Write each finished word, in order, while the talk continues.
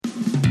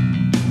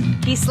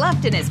He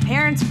slept in his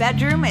parents'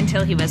 bedroom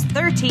until he was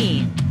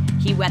 13.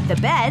 He wet the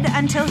bed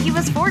until he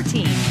was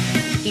 14.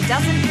 He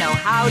doesn't know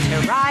how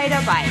to ride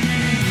a bike.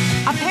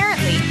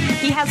 Apparently,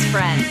 he has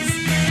friends.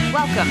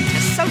 Welcome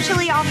to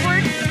Socially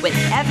Awkward with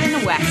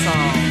Evan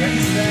Wexell.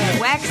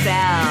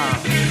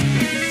 Wexell.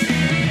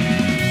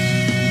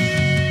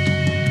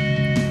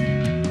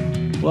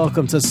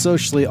 Welcome to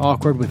Socially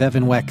Awkward with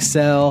Evan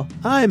Wexell.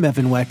 I'm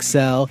Evan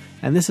Wexell,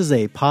 and this is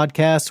a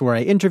podcast where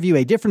I interview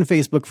a different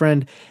Facebook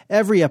friend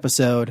every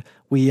episode.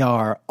 We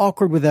are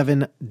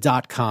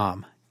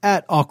awkwardwithevan.com,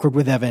 at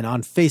awkwardwithevan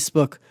on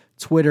Facebook,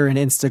 Twitter, and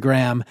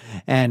Instagram,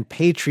 and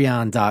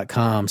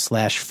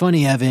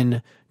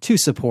patreon.com/funnyevan to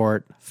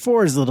support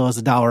for as little as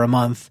 $1 a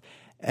month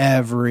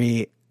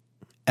every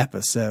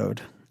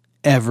episode,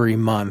 every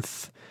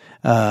month,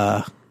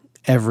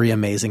 every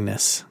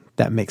amazingness.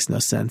 That makes no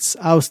sense.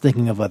 I was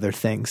thinking of other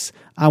things.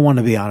 I want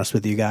to be honest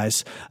with you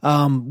guys.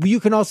 You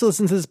can also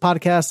listen to this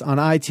podcast on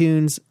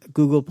iTunes,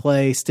 Google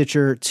Play,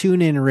 Stitcher,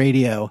 TuneIn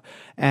Radio.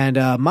 And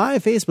my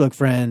Facebook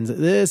friend,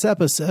 this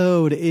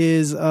episode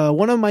is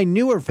one of my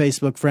newer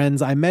Facebook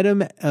friends. I met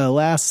him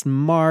last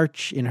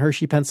March in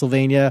Hershey,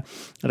 Pennsylvania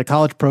at a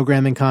college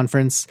programming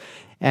conference.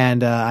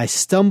 And I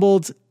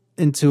stumbled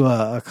into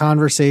a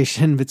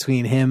conversation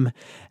between him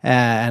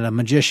and a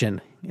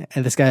magician.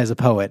 And this guy is a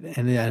poet,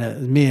 and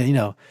me, you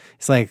know,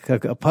 it's like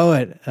a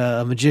poet,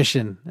 a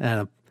magician,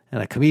 and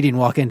a comedian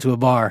walk into a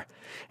bar,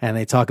 and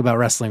they talk about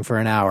wrestling for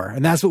an hour,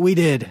 and that's what we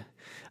did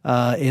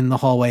in the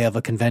hallway of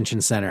a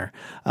convention center.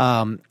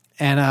 And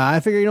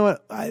I figure, you know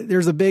what,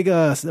 there's a big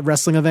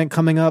wrestling event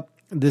coming up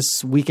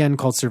this weekend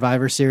called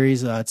Survivor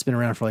Series. It's been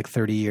around for like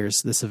 30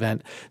 years, this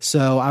event.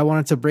 So I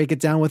wanted to break it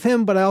down with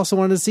him, but I also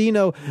wanted to see,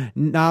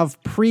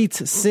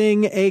 Navpreet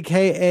Singh,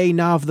 a.k.a.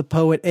 Nav the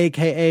Poet,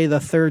 a.k.a. the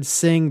third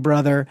Singh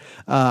brother.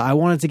 I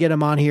wanted to get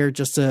him on here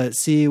just to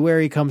see where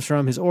he comes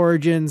from, his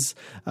origins,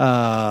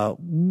 what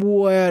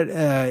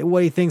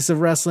he thinks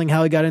of wrestling,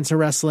 how he got into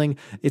wrestling.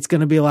 It's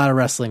going to be a lot of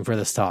wrestling for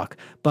this talk,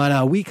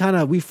 but we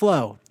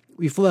flow.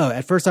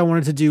 At first I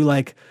wanted to do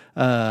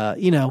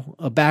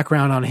a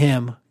background on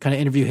him, kind of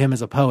interview him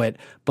as a poet,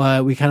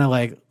 but we kind of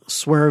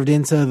swerved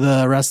into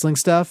the wrestling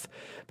stuff,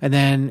 and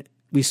then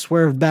we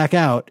swerved back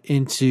out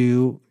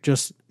into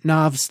just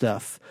Nav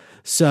stuff.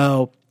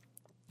 So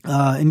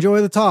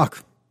enjoy the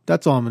talk.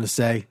 That's all I'm going to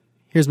say.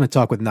 Here's my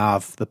talk with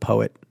Nav, the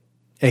poet,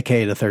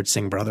 aka the third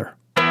Singh brother.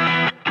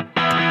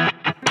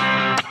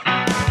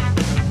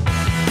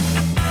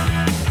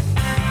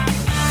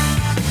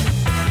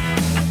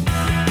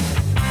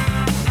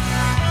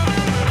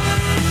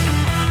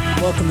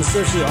 Welcome to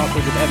Socially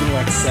Awkward with Evan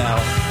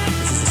Wexell.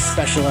 This is a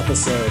special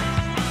episode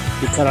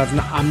because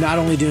I'm not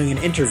only doing an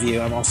interview,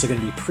 I'm also going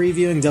to be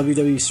previewing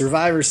WWE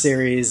Survivor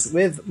Series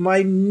with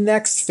my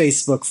next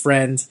Facebook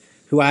friend,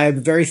 who I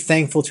am very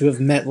thankful to have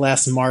met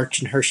last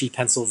March in Hershey,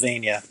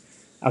 Pennsylvania.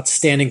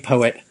 Outstanding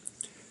poet.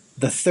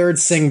 The third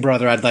Singh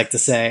brother, I'd like to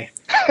say.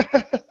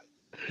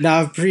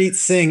 Navpreet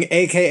Singh,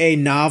 a.k.a.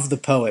 Nav the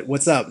Poet.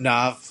 What's up,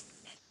 Nav?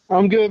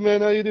 I'm good,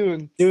 man. How you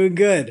doing? Doing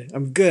good.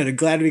 I'm good. I'm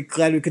glad we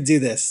could do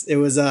this. It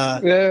was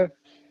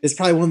It's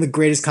probably one of the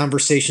greatest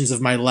conversations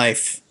of my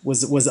life.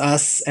 Was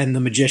us and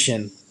the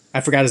magician. I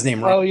forgot his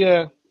name. Right? Oh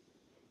yeah,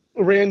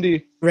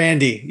 Randy.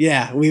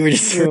 Yeah, we were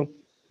just.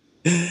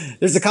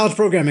 There's a college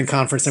programming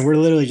conference, and we're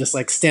literally just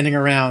standing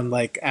around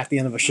at the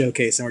end of a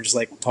showcase, and we're just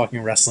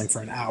talking wrestling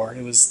for an hour.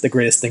 It was the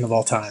greatest thing of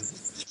all time.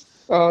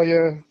 Oh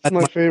yeah, it's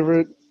my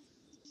favorite.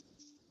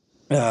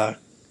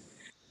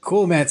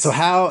 Cool, man. So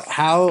how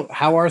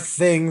are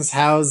things?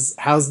 How's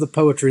the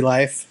poetry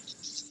life?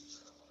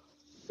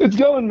 It's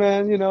going,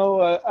 man.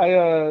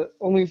 I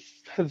only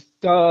have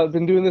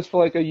been doing this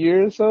for a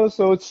year or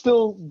so it's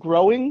still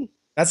growing.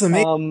 That's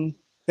amazing.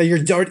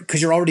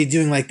 Because you're already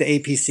doing the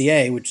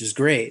APCA, which is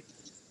great.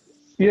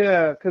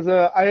 Yeah, because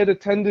I had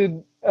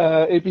attended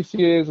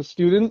APCA as a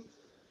student,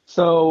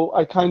 so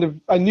I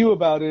knew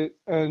about it,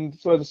 and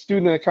so as a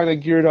student I kind of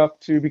geared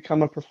up to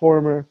become a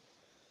performer,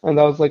 and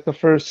that was the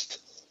first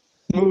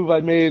move I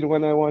made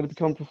when I wanted to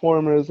become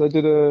performers. I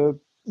did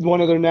one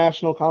of their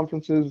national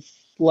conferences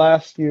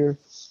last year.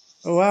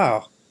 Oh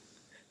wow,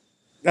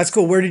 that's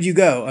cool. Where did you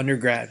go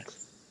undergrad?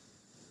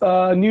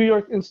 New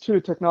York Institute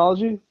of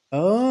Technology.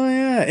 Oh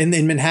yeah, in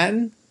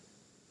Manhattan.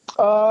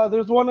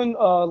 There's one in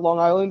Long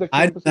Island. In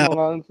Long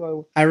Island.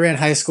 So I ran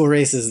high school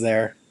races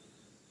there.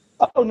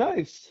 Oh,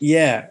 nice.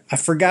 Yeah, I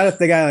forgot if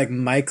the guy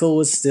Michael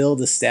was still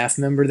the staff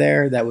member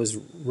there that was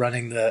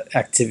running the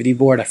activity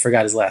board. I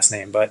forgot his last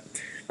name, but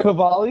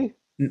Cavalli.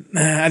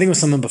 I think it was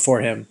someone before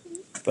him,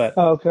 but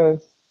okay.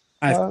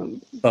 I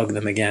bugged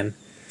them again.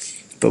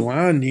 But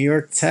wow, New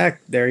York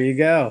Tech, there you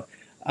go.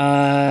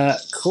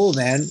 Cool,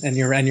 man. And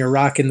you're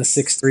rocking the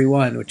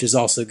 631, which is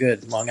also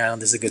good. Long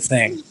Island is a good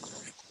thing.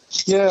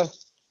 Yeah.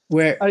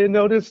 Where I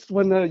noticed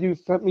when you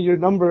sent me your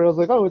number, I was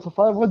like, oh, it's a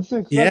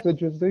 516. Yeah. That's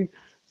interesting.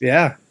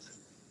 Yeah.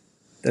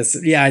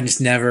 I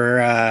just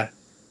never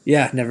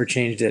never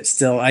changed it.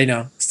 Still, I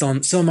know,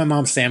 still in my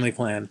mom's family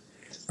plan.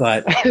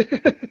 But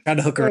try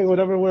to hook her. Hey,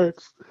 whatever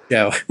works.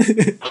 Go.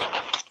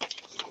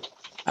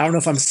 I don't know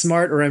if I'm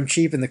smart or I'm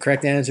cheap, and the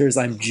correct answer is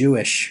I'm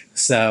Jewish.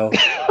 So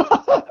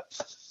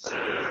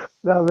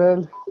No,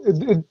 man.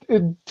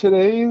 In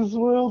today's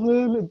world,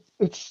 man,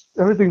 it's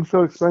everything's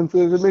so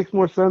expensive. It makes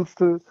more sense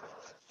to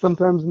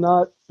sometimes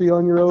not be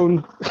on your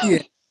own.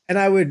 yeah, and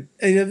I would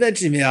and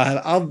eventually,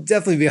 I'll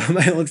definitely be on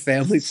my own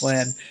family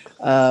plan.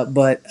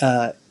 But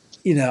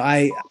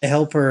I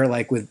help her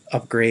like with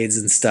upgrades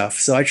and stuff,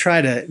 so I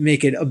try to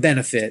make it a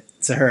benefit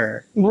to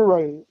her We're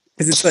right.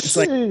 because it's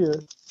like Yeah, yeah, yeah.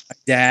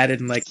 dad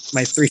and like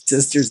my three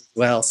sisters as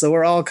well. So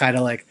we're all kind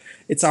of like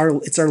it's our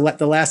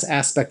the last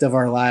aspect of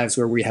our lives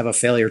where we have a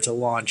failure to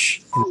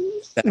launch.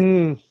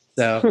 Mm.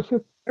 So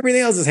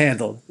everything else is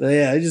handled. But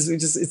yeah,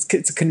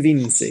 it's a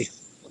conveniency.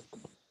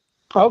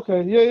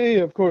 Okay. Yeah, yeah,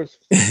 yeah. Of course.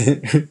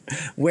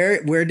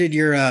 Where did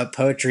your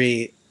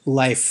poetry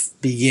life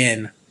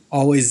begin?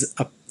 Always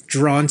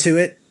drawn to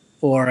it,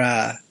 or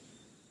Uh,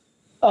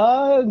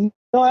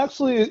 no,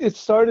 actually, it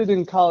started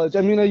in college.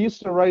 I mean, I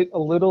used to write a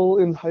little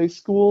in high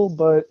school,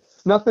 but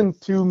nothing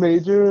too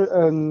major.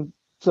 And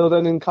so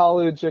then in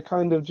college, I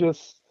kind of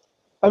just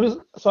I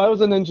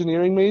was an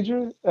engineering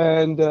major,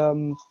 and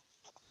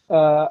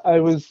I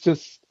was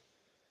just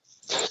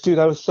dude,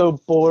 I was so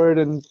bored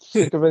and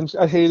sick of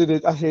I hated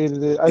it. I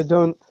hated it.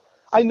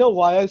 I know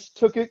why I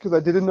took it because I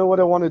didn't know what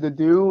I wanted to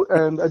do,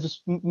 and I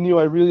just knew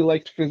I really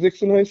liked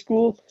physics in high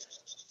school.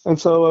 And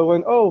so I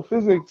went, oh,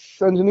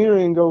 physics,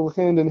 engineering go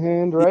hand in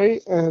hand,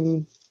 right?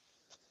 And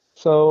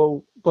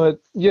so,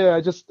 but yeah,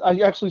 I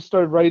actually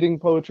started writing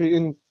poetry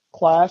in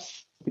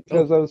class oh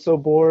because I was so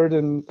bored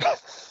and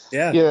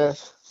yeah, yeah.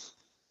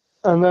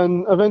 And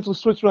then eventually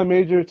switched my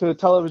major to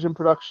television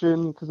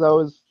production because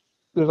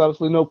there's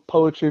obviously no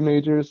poetry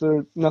majors.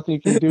 There's nothing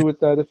you can do with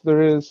that if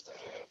there is.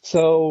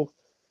 So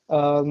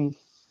um,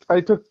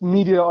 I took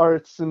media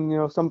arts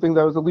and something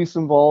that was at least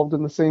involved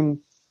in the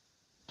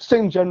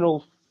same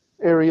general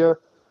area.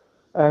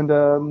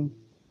 And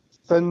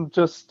then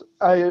just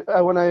I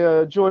when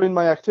I joined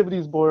my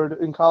activities board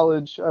in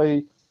college,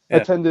 I yeah.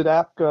 attended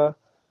APCA,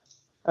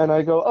 and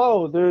I go,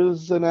 oh,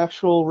 there's an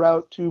actual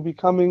route to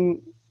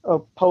becoming a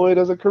poet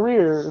as a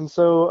career. And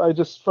so I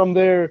just from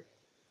there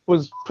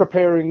was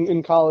preparing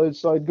in college.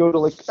 So I'd go to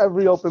like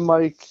every open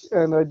mic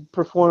and I'd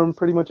perform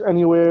pretty much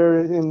anywhere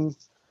in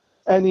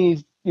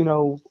any,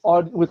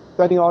 with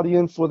any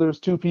audience, whether it's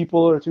two people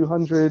or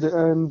 200.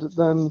 And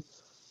then,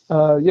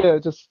 yeah,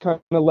 it just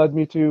kind of led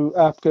me to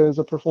APCA as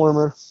a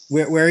performer.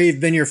 Where have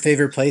been your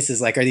favorite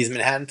places? Like, are these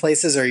Manhattan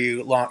places? Or are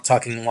you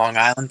talking Long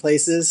Island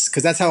places?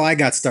 Because that's how I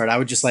got started. I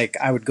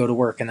would go to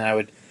work and then I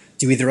would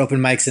do either open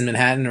mics in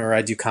Manhattan or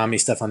I do comedy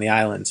stuff on the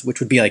islands, which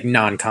would be like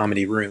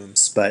non-comedy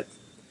rooms. But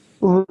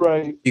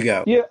Right. you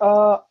go. Yeah.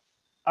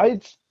 I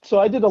so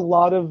I did a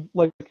lot of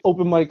like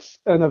open mics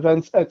and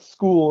events at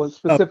school Oh,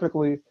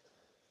 specifically.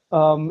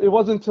 It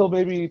wasn't until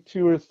maybe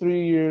 2 or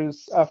 3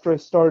 years after I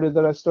started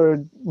that I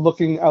started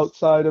looking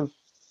outside of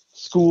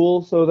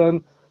school. So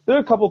then there are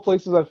a couple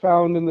places I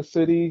found in the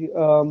city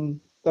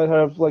that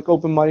have like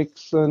open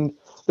mics, and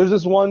there's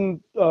this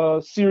one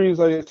series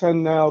I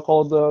attend now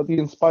called The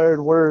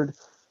Inspired Word,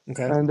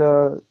 okay,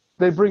 and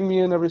they bring me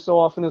in every so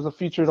often as a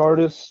featured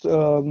artist.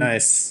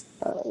 nice.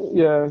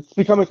 Yeah, it's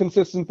become a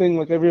consistent thing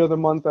like every other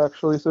month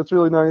actually, so it's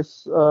really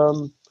nice.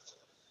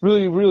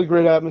 Really, really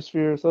great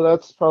atmosphere. So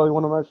that's probably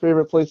one of my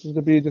favorite places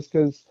to be just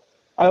because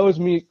I always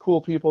meet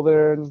cool people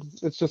there and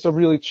it's just a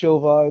really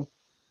chill vibe.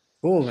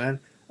 Cool, man.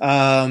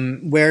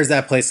 Where's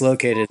that place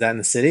located? Is that in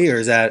the city or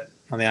is that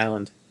on the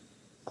island?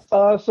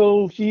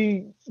 So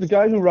the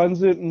guy who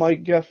runs it,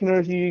 Mike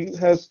Geffner, he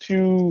has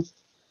two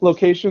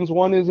locations.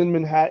 One is in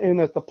Manhattan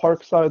at the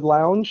Parkside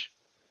Lounge.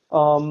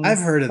 I've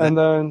heard of that. And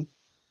then,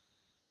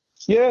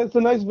 yeah, it's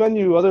a nice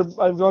venue.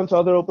 I've gone to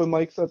other open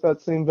mics at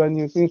that same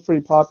venue. It seems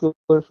pretty popular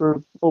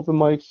for open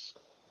mics.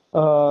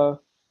 Uh,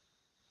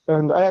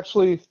 and I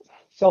actually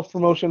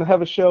self-promotion. I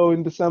have a show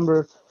in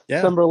December, Yeah,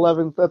 December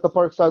 11th at the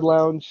Parkside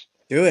Lounge.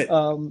 do it.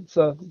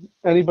 So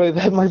anybody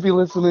that might be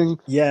listening,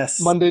 Yes.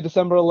 Monday,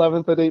 December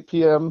 11th at 8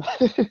 p.m.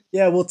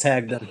 Yeah, we'll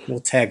tag them. We'll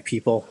tag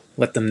people.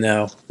 Let them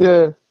know.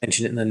 Yeah,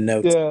 Mention it in the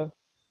notes.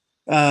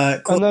 yeah.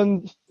 Cool. And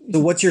then So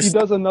what's your he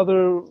does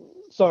another.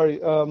 Sorry,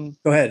 go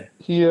ahead.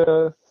 he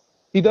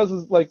does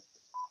like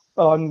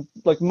on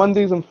like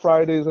Mondays and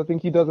Fridays. I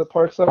think he does at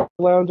Parkside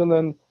Lounge, and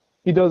then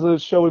he does a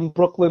show in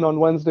Brooklyn on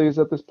Wednesdays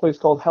at this place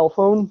called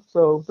Hellphone.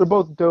 So they're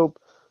both dope.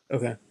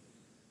 Okay.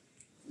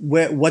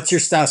 What's your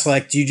style? So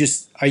like, are you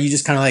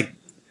just kind of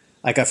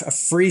like a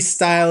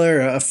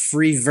freestyler, a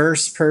free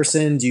verse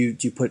person? Do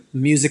you put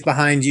music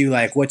behind you?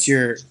 Like, what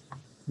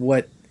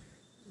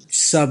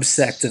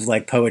subsect of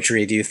like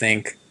poetry do you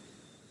think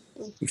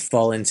you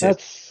fall into?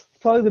 That's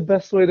probably the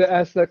best way to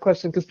ask that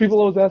question because people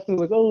always ask me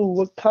like, "Oh,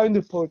 what kind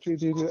of poetry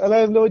do you do?" And I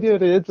have no idea how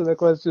to answer that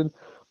question.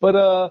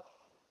 But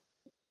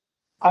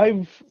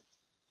I've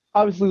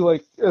obviously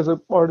like as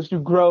an artist you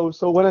grow.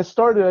 So when I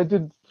started, I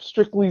did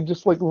strictly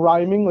just like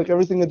rhyming. Like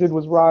everything I did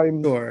was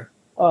rhymes. Sure.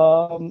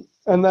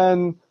 And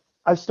then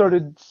I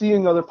started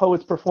seeing other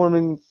poets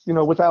performing,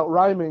 without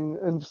rhyming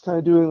and just kind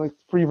of doing like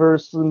free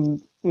verse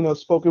and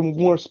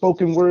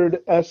spoken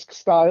word-esque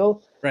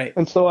style. Right.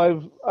 And so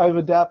I've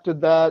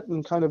adapted that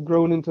and kind of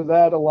grown into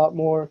that a lot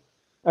more.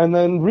 And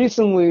then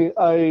recently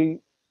I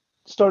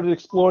started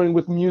exploring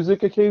with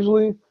music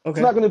occasionally. It's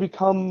Okay. not going to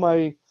become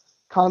my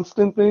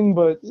constant thing,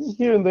 but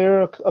here and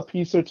there a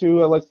piece or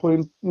two I like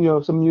putting,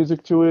 some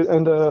music to it.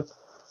 And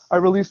I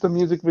released a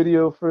music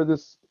video for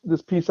this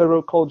piece I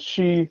wrote called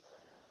She,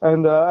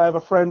 and I have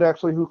a friend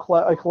actually who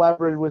I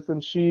collaborated with,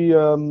 and she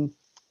did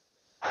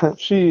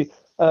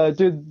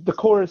the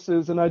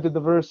choruses and I did the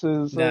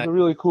verses. So it was Nice. a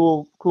really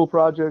cool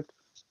project.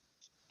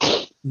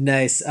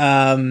 Nice.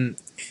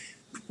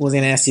 What was I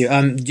gonna ask you?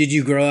 Did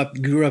you grew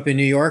up in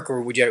New York,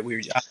 or were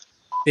you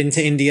been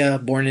to India,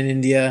 born in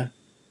India?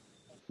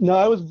 No,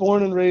 I was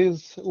born and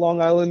raised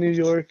Long Island, New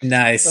York,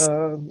 Nice.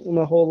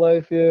 my whole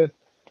life, yeah.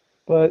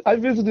 But I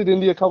visited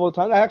India a couple of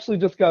times. I actually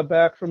just got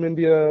back from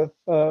India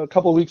a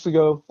couple of weeks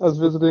ago. I was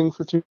visiting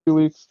for 2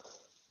 weeks.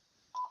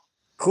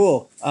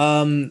 Cool.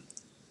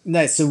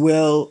 Nice. So,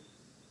 what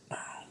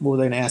was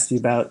I going to ask you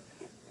about?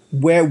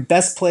 Where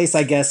best place,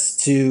 I guess,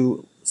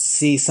 to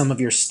see some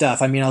of your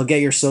stuff? I mean, I'll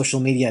get your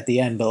social media at the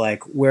end, but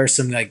like, where are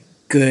some like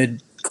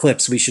good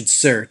clips we should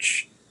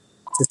search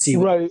to see?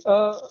 Right.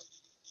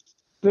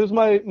 There's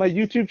my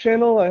YouTube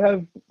channel. I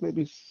have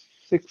maybe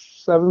 6,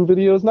 7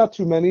 videos, not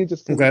too many,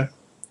 just 'cause Okay.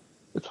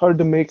 it's hard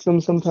to make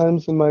them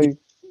sometimes in my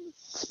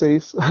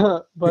space.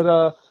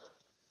 But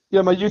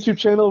yeah, my YouTube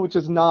channel, which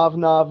is Nav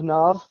Nav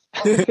Nav.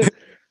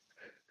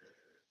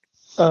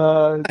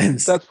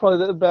 That's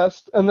probably the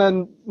best. And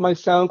then my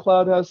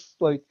SoundCloud has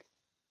like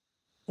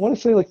I want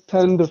to say like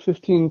 10 to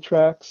 15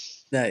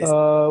 tracks, Nice.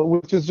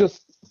 which is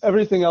just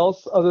everything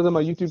else other than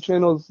my YouTube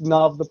channel is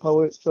Nav the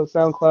Poet. So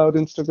SoundCloud,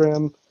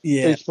 Instagram,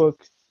 Yeah. Facebook,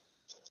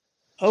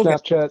 Okay.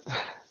 Snapchat.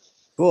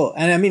 Cool.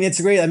 And I mean,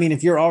 it's great. I mean,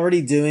 if you're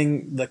already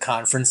doing the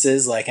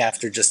conferences like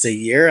after just a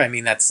year, I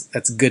mean, that's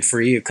good for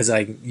you because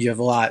like you have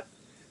a lot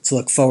to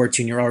look forward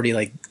to, and you're already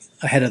like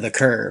ahead of the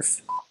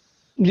curve.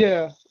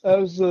 Yeah, that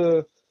was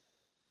a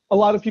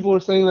lot of people were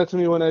saying that to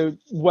me when I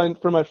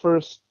went for my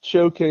first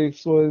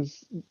showcase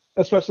was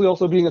especially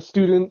also being a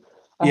student,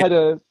 I Yeah. had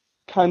a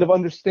kind of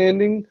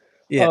understanding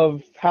Yeah.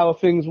 of how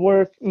things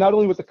work, not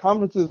only with the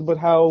conferences, but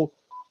how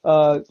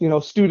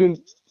student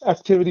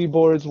activity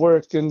boards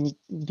work and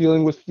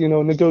dealing with,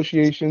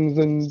 negotiations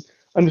and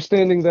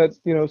understanding that,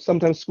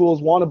 sometimes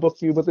schools want to book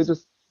you, but they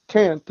just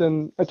can't.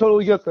 And I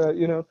totally get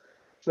that.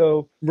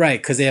 So,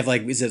 Right. Because they have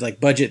like, is it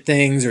like budget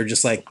things or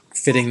just like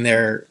fitting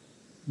their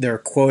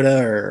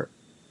quota or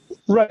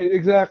right,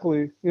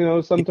 exactly.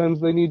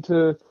 Sometimes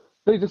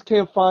they just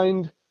can't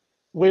find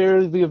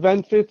where the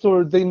event fits,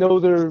 or they know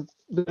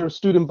their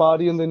student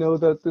body and they know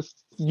that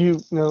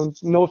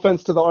no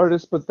offense to the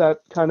artist, but that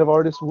kind of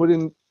artist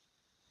wouldn't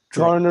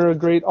draw? garner a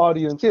great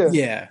audience. Yeah,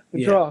 Yeah.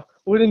 Yeah. draw.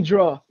 Wouldn't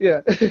draw.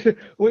 Yeah,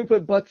 wouldn't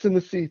put butts in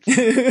the seats.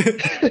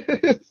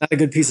 Not a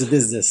good piece of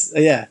business.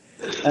 Yeah.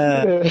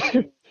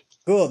 Yeah.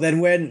 Cool. Then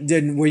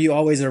were you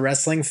always a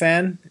wrestling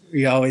fan? Were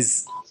you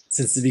always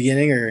since the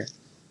beginning or?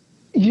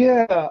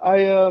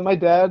 Yeah, my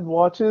dad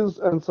watches,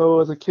 and so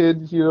as a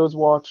kid, he always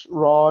watch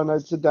Raw, and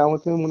I'd sit down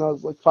with him when I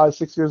was like 5,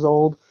 6 years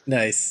old,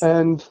 Nice.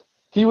 and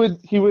he would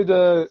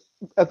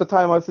at the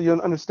time, obviously you don't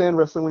understand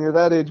wrestling when you're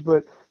that age,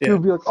 but he Yeah.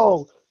 would be like,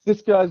 oh,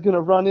 this guy's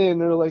gonna run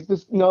in, or like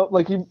this, no,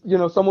 like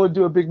someone would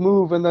do a big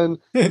move, and then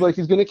he'd be like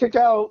he's gonna kick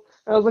out,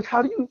 and I was like,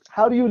 how do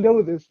you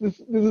know this? This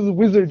is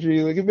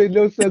wizardry. Like it made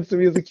no sense to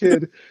me as a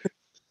kid.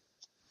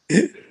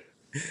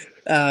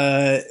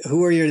 Who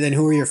were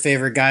your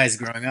favorite guys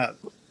growing up?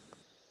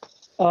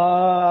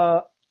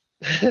 Uh,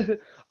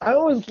 I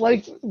always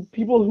liked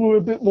people who were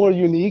a bit more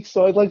unique,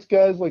 so I liked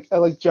guys like I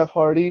like Jeff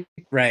Hardy,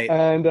 Right.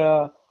 and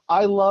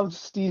I loved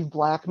Steve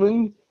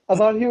Blackman. I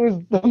thought he was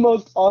the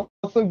most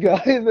awesome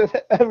guy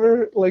that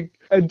ever like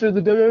entered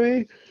the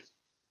WWE.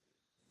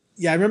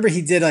 Yeah, I remember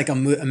he did like a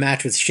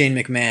match with Shane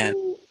McMahon,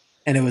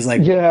 and it was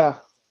like Yeah.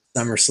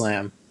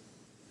 SummerSlam.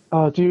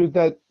 Oh, dude,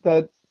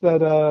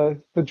 the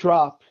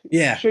drop.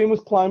 Yeah. Shane was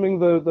climbing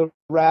the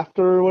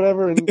rafter or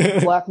whatever, and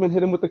Blackman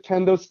hit him with the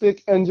kendo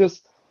stick, and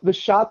just the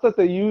shot that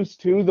they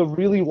used too, the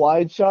really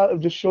wide shot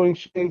of just showing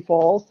Shane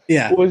fall,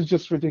 Yeah. was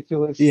just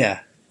ridiculous. Yeah.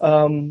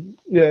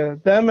 Yeah,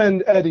 them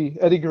and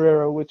Eddie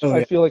Guerrero, which Oh, I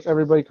yeah. feel like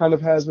everybody kind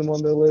of has him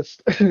on their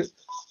list.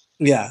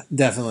 Yeah,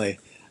 definitely.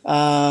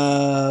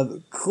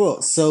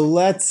 Cool. So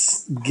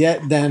let's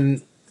get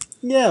then.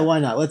 Yeah, why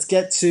not? Let's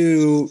get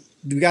to.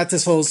 We got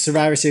this whole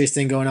Survivor Series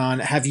thing going on.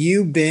 Have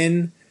you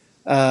been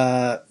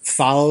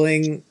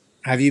following?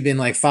 Have you been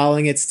like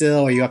following it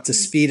still? Are you up to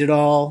speed at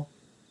all?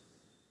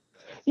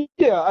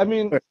 Yeah, I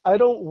mean, I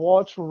don't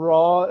watch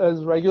Raw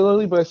as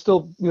regularly, but I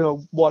still,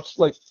 watch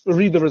like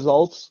read the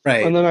results,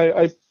 Right. and then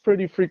I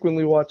pretty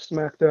frequently watch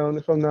SmackDown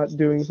if I'm not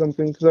doing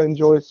something because I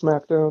enjoy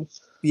SmackDown.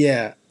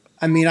 Yeah.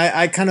 I mean,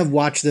 I kind of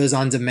watch those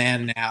on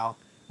demand now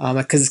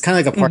because it's kind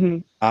of like a part of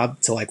Mhm. the job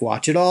to like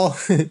watch it all.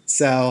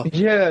 So,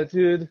 Yeah,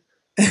 dude.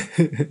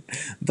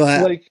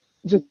 but Like,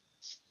 just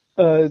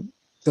go ahead.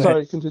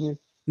 sorry, continue.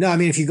 No, I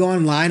mean, if you go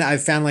online,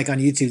 I've found like on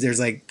YouTube, there's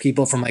like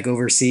people from like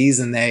overseas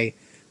and they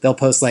they'll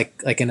post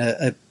like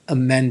a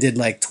amended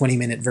like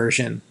 20-minute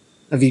version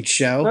of each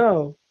show.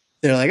 Oh,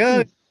 They're like,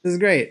 oh, this is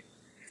great,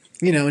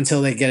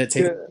 until they get it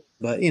taken. yeah,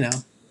 But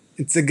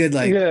it's a good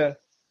like yeah.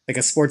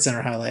 a Sports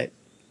Center highlight.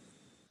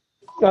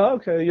 Oh,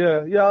 okay,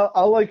 yeah, yeah.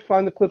 I'll like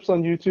find the clips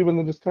on YouTube and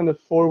then just kind of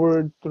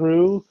forward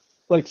through,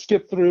 like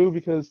skip through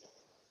because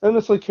I don't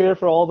necessarily care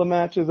for all the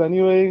matches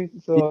anyway.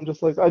 So I'm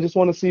just like, I just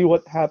want to see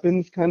what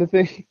happens, kind of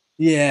thing.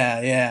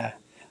 Yeah, yeah.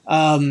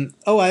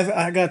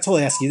 I got to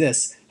totally ask you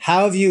this.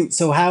 How have you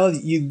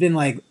been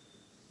like?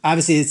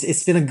 Obviously,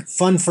 it's been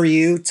fun for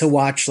you to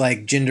watch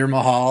like Jinder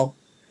Mahal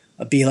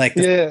be like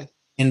the Yeah,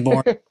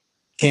 inborn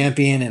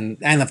champion,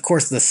 and of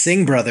course the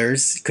Singh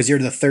brothers because you're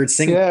the third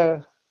Singh.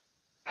 yeah.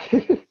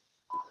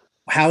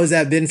 How has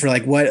that been for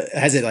like? What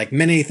has it like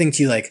meant anything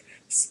to you like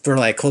for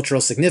like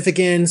cultural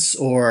significance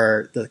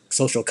or the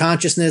social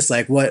consciousness?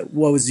 Like what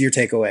was your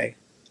takeaway?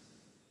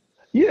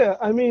 Yeah,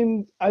 I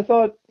mean, I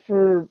thought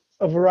for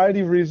a variety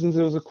of reasons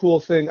it was a cool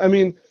thing. I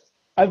mean,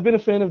 I've been a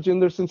fan of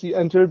Jinder since he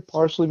entered,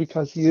 partially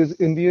because he is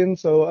Indian.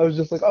 So I was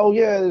just like, oh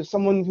yeah, there's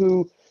someone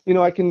who,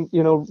 I can,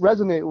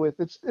 resonate with.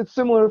 It's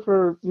similar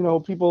for,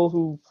 people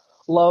who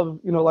love,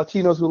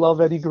 Latinos who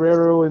love Eddie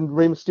Guerrero and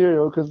Rey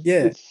Mysterio because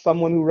Yeah. it's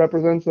someone who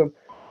represents them.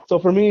 So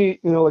for me,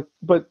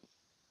 but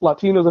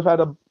Latinos have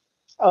had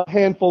a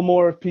handful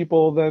more of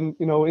people than,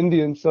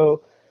 Indians.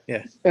 So,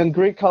 Yeah. and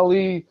Great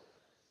Khali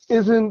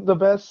isn't the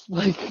best.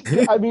 Like,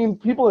 I mean,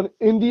 people in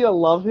India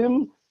love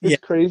him. It's Yeah.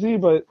 crazy,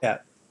 but Yeah.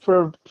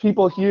 for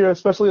people here,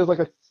 especially as like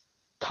a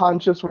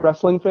conscious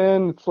wrestling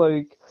fan, it's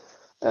like,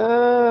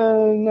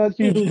 not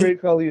huge Great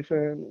Khali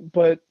fan.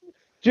 But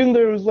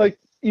Jinder was like,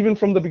 even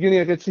from the beginning,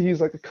 I could see he's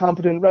like a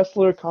competent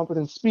wrestler,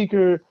 competent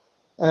speaker.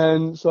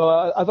 And so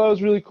I thought it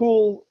was really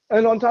cool.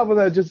 And on top of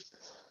that, just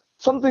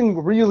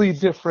something really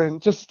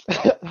different, just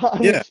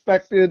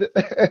unexpected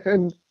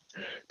and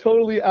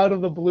totally out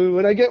of the blue.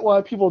 And I get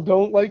why people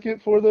don't like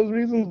it for those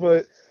reasons,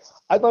 but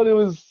I thought it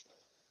was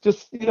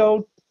just,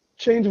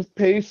 change of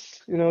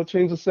pace,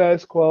 change the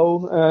status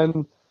quo.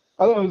 And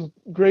I thought it was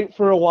great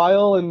for a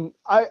while. And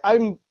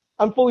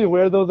I'm fully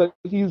aware though that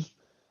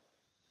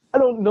I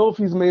don't know if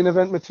he's main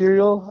event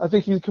material. I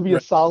think he could be a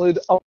solid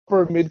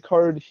upper mid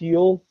card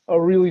heel,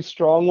 a really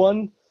strong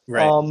one.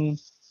 Right.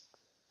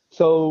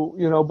 So,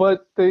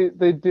 but they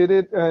did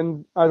it,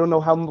 and I don't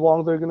know how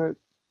long they're gonna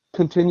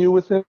continue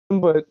with him,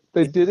 but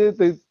they did it.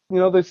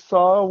 They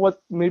saw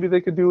what maybe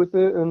they could do with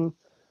it, and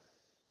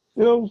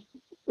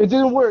it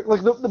didn't work.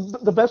 Like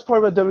the best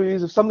part about WWE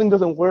is if something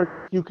doesn't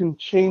work, you can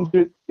change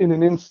it in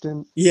an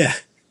instant. Yeah.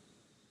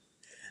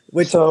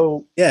 Which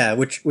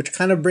Which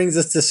kind of brings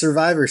us to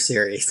Survivor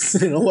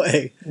Series in a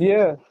way.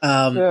 Yeah.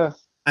 Yeah.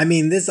 I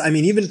mean,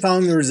 you've been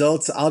following the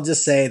results. I'll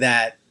just say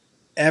that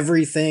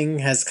everything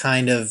has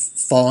kind of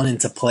fallen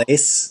into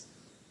place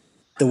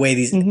the way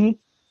these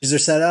matches are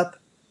set up.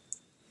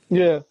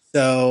 Yeah.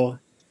 So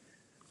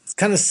it's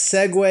kind of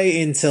segue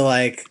into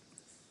like,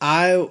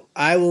 I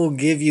will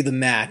give you the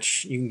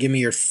match. You can give me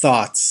your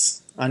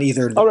thoughts on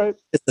either of the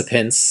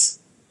participants,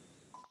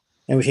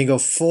 and we can go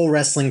full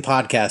wrestling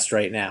podcast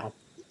right now.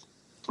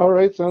 All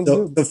right, sounds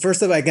good. The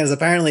first of I guess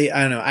apparently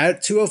I don't know.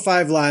 At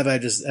 205 Live, I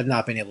just have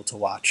not been able to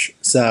watch.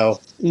 So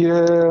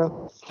yeah,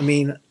 I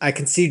mean, I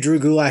can see Drew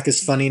Gulak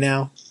is funny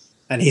now,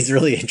 and he's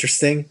really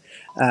interesting.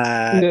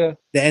 The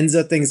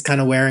Enzo thing's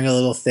kind of wearing a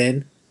little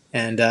thin,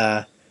 and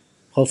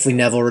hopefully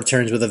Neville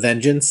returns with a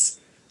vengeance.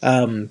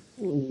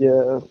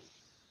 Yeah.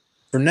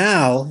 For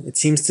now, it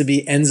seems to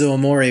be Enzo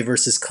Amore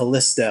versus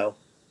Kalisto.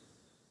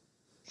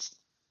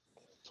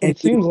 It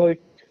seems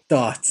like.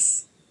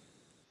 Thoughts?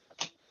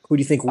 Who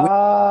do you think win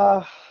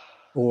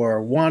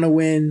or want to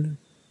win?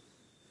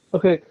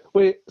 Okay,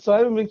 wait. So I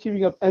haven't been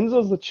keeping up.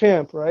 Enzo's the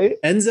champ, right?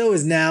 Enzo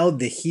is now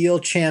the heel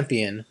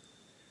champion.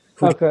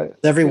 Who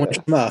everyone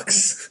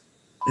schmucks.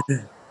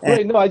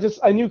 Wait, no.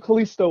 I knew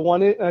Kalisto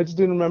won it, and I just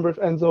didn't remember if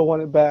Enzo won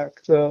it back.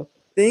 So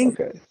I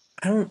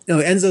don't know.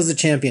 Enzo's the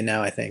champion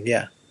now. I think.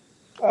 Yeah.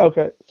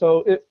 Okay,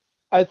 so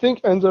I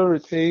think Enzo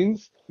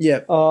retains.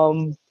 Yeah.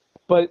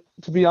 But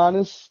to be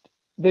honest,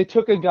 they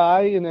took a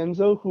guy in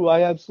Enzo who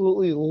I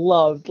absolutely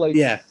loved. Like,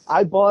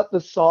 I bought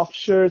the soft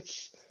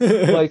shirts.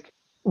 Like,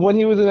 when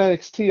he was in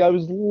NXT, I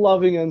was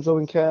loving Enzo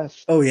and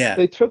Cass. Oh, yeah.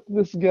 They took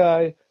this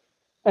guy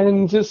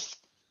and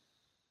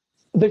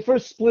they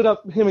first split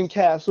up him and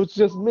Cass, which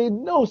just made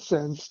no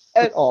sense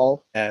at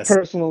all,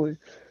 personally.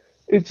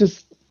 It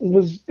just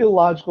was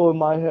illogical in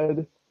my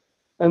head.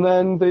 And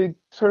then they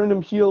turned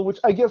him heel, which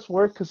I guess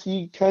worked because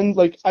he can,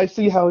 like, I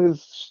see how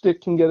his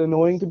shtick can get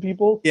annoying to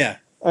people. Yeah.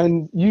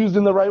 And used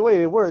in the right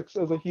way, it works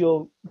as a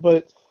heel.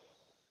 But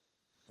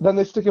then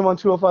they stick him on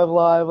 205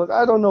 Live. Like,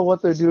 I don't know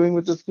what they're doing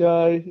with this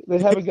guy. They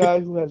have a guy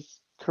who has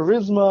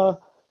charisma,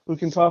 who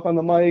can talk on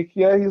the mic.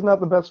 Yeah, he's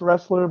not the best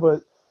wrestler,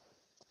 but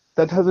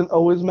that hasn't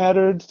always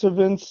mattered to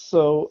Vince.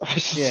 So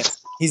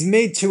he's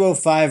made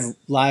 205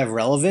 Live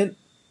relevant,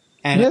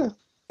 and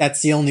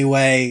that's the only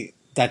way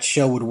that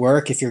show would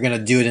work if you're going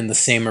to do it in the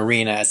same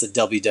arena as a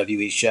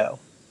WWE show.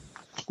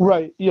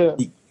 Right. Yeah.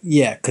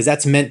 Yeah, because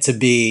that's meant to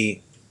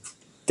be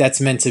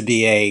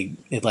a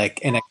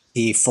like NXT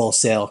NXT Full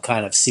Sail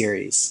kind of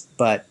series,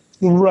 but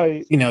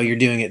Right. you're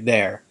doing it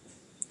there.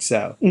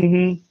 So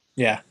Hmm.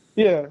 yeah,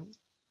 Yeah.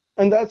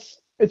 And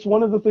it's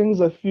one of the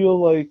things I feel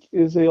like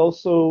is a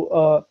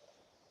also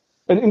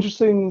an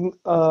interesting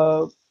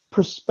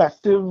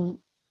perspective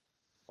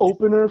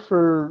opener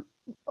for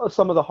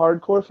some of the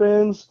hardcore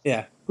fans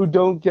yeah, who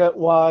don't get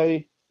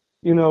why,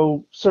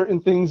 certain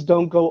things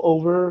don't go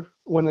over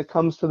when it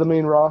comes to the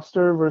main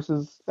roster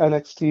versus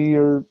NXT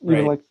or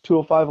even right, like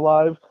 205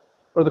 Live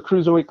or the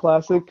Cruiserweight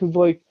Classic, because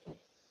like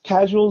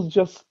casuals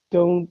just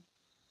don't.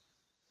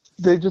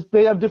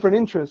 They have different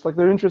interests. Like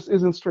their interest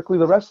isn't strictly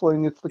the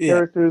wrestling; it's the yeah.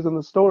 characters and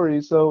the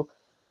story. So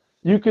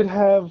you could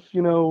have,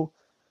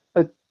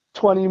 a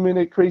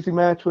 20-minute crazy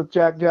match with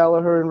Jack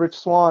Gallagher and Rich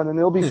Swann, and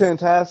it'll be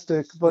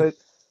fantastic. But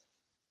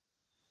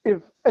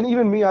and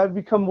even me, I've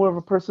become more of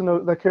a person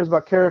that cares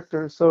about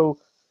characters. So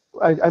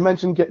I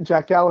mentioned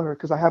Jack Gallagher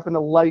because I happen to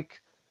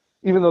like,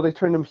 even though they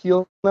turned him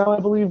heel now, I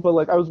believe, but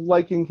like I was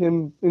liking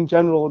him in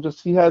general.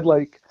 Just he had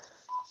like,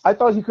 I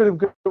thought he could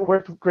have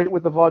worked great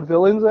with the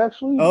Vaudevillains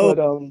actually, Oh, but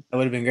that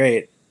would have been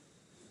great.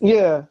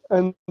 yeah,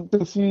 and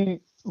to see,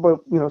 but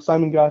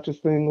Simon Gotch's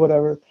thing,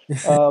 whatever.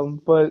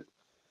 But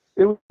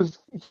it was,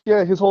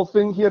 yeah, his whole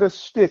thing. He had a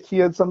shtick. He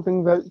had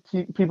something that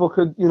people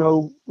could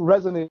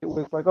resonate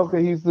with. Like,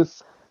 okay, he's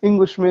this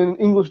Englishman,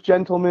 English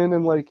gentleman,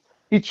 and like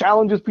he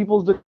challenges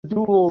people to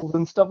duels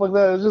and stuff like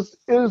that.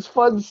 It was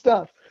fun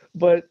stuff.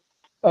 But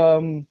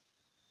um,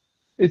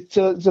 it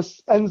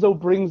just Enzo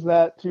brings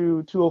that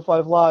to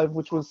 205 Live,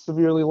 which was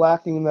severely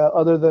lacking in that.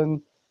 Other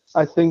than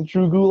I think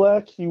Drew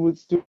Gulak, he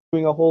was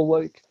doing a whole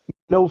like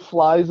no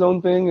fly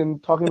zone thing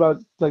and talking about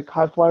like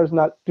high flyers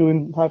not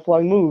doing high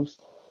flying moves.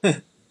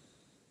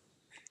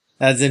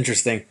 That's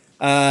interesting.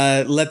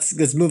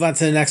 Let's move on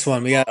to the next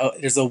one.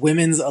 There's a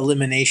women's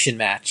elimination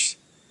match.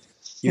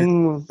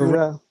 Your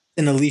Yeah.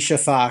 and Alicia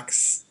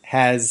Fox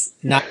has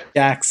Nia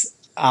Jax,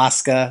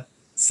 Asuka,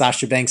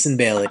 Sasha Banks, and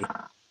Bailey.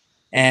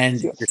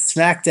 And your Yes.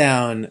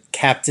 SmackDown,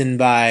 captained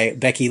by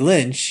Becky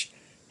Lynch,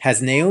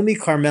 has Naomi,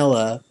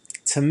 Carmella,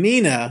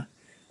 Tamina,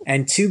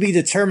 and to be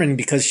determined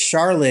because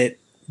Charlotte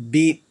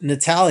beat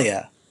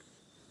Natalia.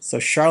 So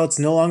Charlotte's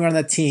no longer on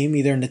that team.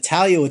 Either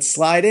Natalia would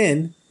slide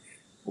in,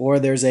 or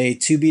there's a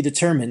to be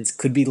determined.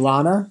 Could be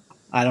Lana.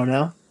 I don't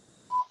know.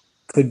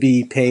 Could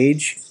be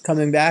Paige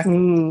coming back.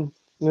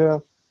 Yeah.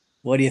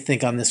 What do you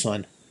think on this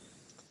one?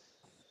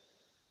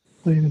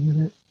 Wait a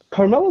minute.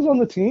 Carmella's on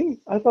the team?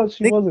 I thought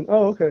she I think wasn't.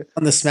 Oh, okay.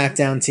 on the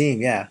SmackDown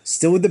team, yeah.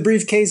 Still with the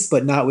briefcase,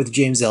 but not with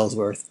James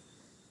Ellsworth.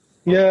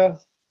 Yeah.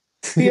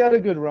 He had a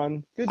good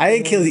run. Good I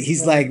for think him.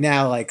 he's like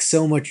now like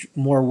so much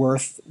more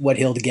worth what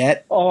he'll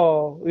get.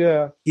 Oh,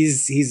 yeah.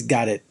 He's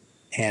got it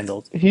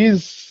handled. He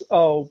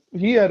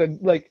had a,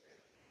 like,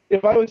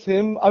 if I was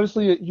him,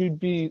 obviously you'd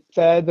be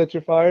sad that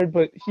you're fired,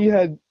 but he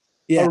had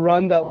Yeah, a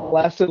run that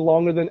lasted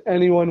longer than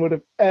anyone would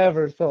have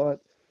ever thought.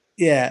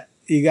 yeah.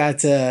 You got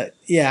to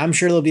yeah. I'm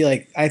sure they'll be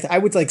like I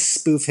would like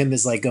spoof him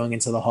as like going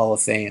into the Hall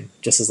of Fame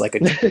just as like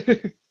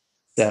a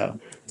so.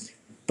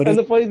 But And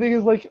the funny thing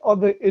is, like, on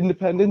the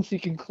independents, he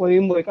can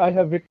claim, like, I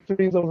have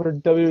victories over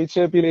WWE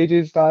champion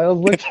AJ Styles.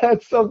 Like,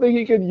 that's something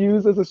he could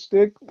use as a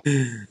shtick.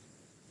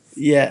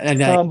 yeah,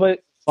 and I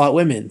But, fought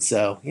women,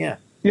 so yeah,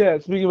 yeah,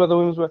 speaking about the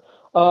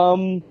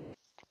women's,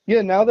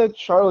 yeah, now that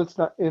Charlotte's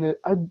not in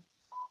it,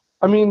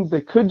 I mean,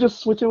 they could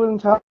just switch it with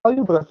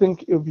Natalia, but I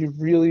think it would be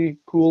really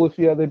cool if,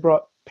 yeah, they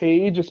brought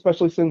Paige,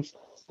 especially since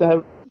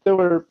there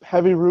were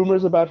heavy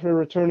rumors about her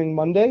returning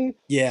Monday.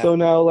 yeah, So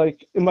now,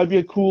 like, it might be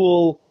a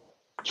cool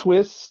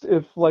twist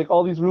if like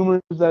all these rumors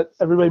that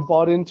everybody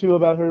bought into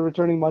about her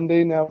returning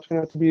Monday now turn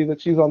out to be that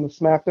she's on the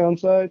SmackDown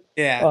side.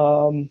 yeah.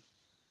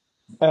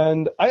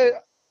 And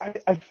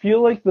I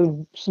feel like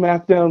the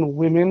SmackDown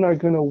women are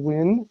gonna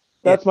win.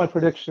 Yeah. That's my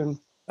prediction.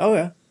 Oh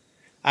yeah.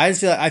 I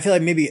feel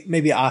like maybe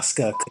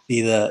Asuka could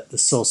be the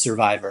sole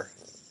survivor.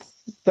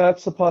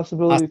 That's a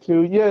possibility Asuka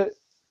too. Yeah,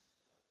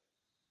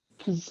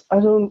 because I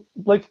don't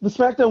like the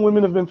SmackDown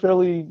women have been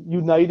fairly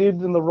united,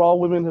 and the Raw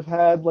women have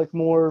had like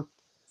more,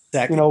 you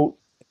second. know,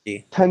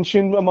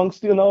 tension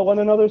amongst one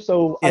another.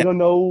 So I Yeah, don't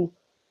know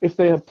if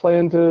they have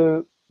planned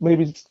to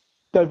maybe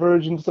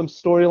diverge into some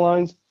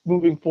storylines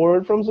moving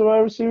forward from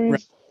Survivor right.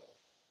 Series.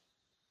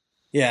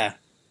 Yeah,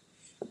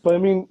 But I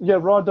mean, yeah,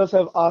 Raw does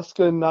have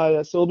Asuka and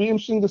Nia, so it'll be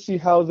interesting to see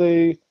how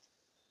they,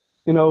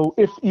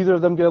 if either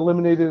of them get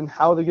eliminated and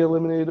how they get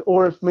eliminated,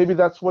 or if maybe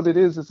that's what it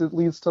is it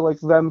leads to like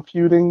them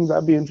feuding.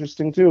 That'd be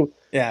interesting too.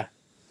 yeah,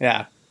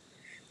 yeah.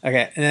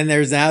 Okay, and then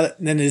there's that.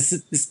 And then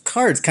this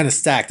card's kind of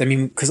stacked. I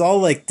mean, because all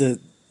like the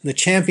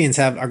champions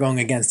are going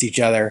against each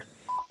other.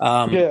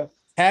 Yeah.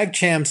 Tag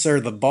champs are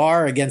the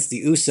Bar against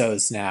the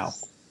Usos now.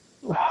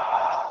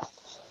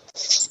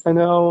 I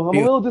know. I'm a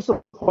You- little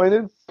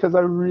disappointed because I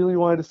really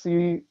wanted to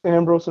see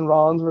Ambrose and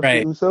Rollins versus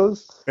Right, the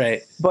Usos.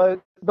 right.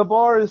 But the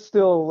Bar is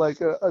still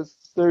like I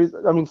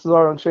mean,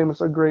 Cesaro and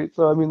Sheamus are great.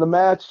 So I mean, the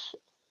match,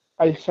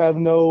 I have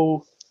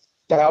no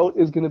doubt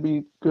is going to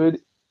be good.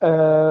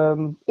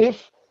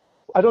 If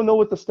I don't know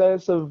what the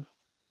status of,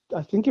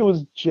 I think it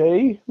was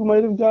Jay who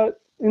might have got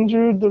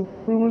injured. The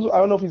rumors. I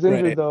don't know if he's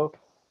injured Right. though.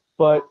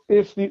 But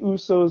if the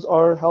Usos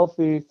are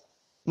healthy,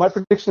 my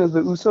prediction is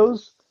the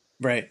Usos.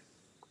 Right.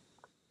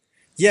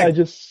 Yeah. I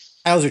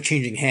just titles are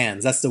changing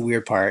hands. That's the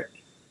weird part.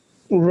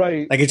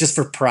 right. Like, it's just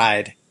for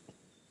pride.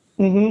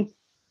 Mm-hmm.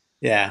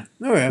 Yeah.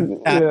 Okay.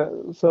 Yeah.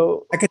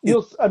 So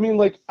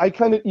I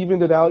kind of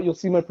evened it out. You'll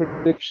see my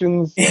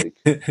predictions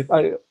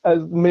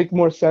as make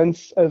more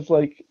sense as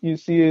like you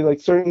see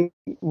like certain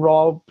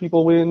Raw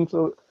people win.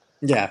 So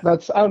yeah. I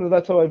don't know.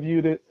 That's how I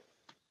viewed it.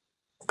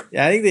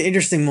 Yeah, I think the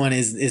interesting one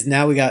is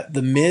now we got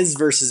The Miz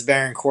versus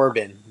Baron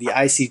Corbin, the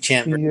IC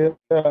champ.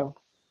 Yeah.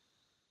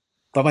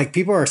 But like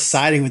people are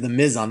siding with The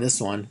Miz on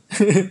this one.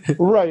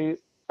 Right.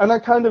 And I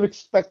kind of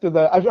expected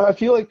that. I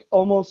feel like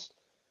almost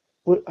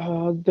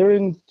they're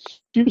in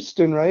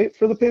Houston, right,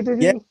 for the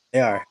pay-per-view? Yeah,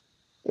 they are.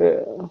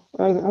 Yeah.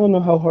 I don't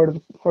know how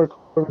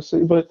hardcore to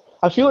say, but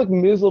I feel like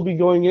Miz will be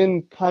going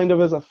in kind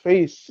of as a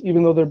face,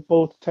 even though they're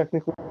both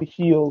technically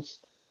heels.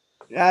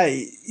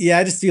 I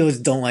just feel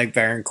don't like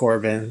Baron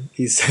Corbin.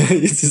 He's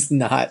just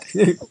not.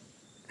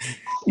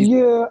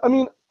 Yeah, I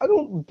mean, I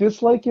don't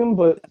dislike him,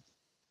 but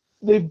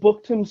they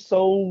booked him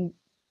so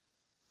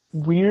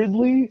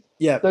weirdly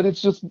that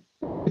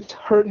it's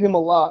hurt him a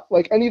lot.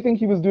 Like anything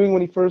he was doing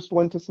when he first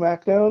went to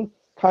SmackDown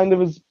kind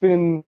of has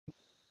been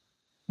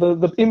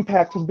the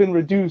impact has been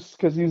reduced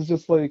because he's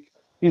just like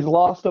he's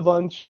lost a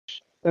bunch,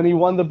 then he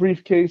won the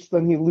briefcase,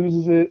 then he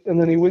loses it,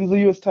 and then he wins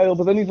the US title,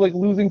 but then he's like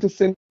losing to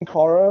Sin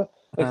Cara.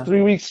 Like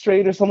 3 weeks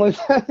straight or something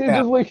like that. It's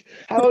just like,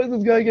 how is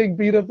this guy getting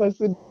beat up by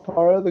Sin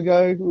Cara? The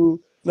guy who,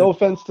 no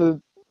offense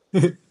to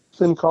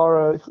Sin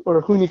Cara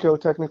or Hunico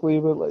technically,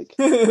 but like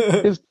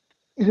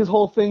his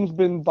whole thing's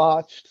been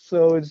botched.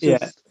 So it's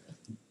just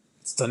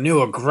it's the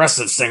new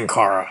aggressive Sin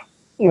Cara.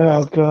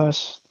 Oh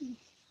gosh,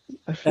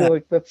 I feel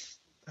like that's.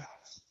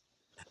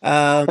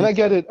 And I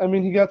get it. I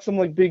mean, he got some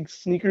like big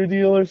sneaker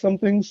deal or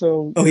something,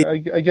 so I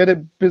get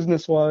it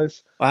business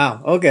wise.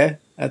 Wow. Okay,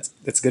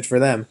 that's good for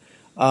them.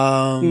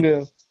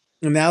 Yeah.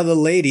 Now the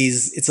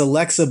ladies, it's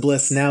Alexa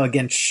Bliss now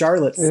against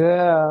Charlotte.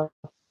 Yeah.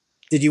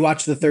 Did you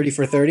watch the 30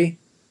 for 30?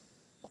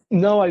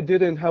 No, I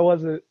didn't. How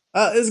was it?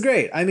 It was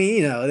great. I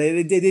mean,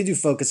 they do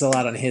focus a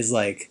lot on his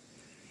like,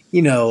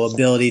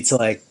 ability to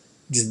like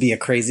just be a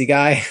crazy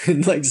guy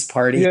and like just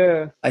party.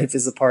 Yeah. Life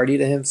is a party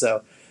to him.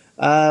 So,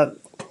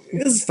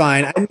 it was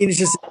fine. I mean, it's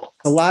just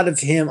a lot of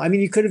him. I mean,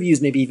 you could have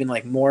used maybe even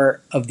like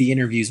more of the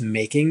interviews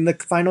making the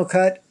final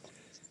cut.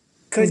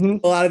 Because a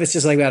lot of it's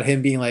just like about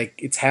him being like,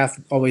 it's half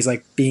always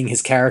like being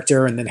his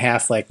character and then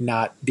half like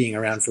not being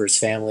around for his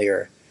family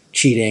or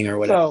cheating or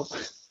whatever.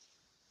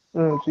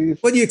 Oh, geez.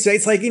 What do you expect?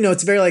 It's like,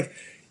 it's very like,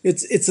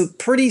 it's a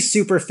pretty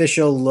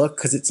superficial look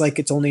because it's like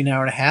it's only an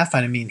hour and a half.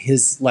 And I mean,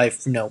 his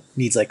life,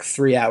 needs like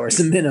 3 hours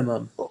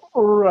minimum.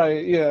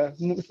 Right, yeah.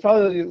 It's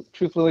probably,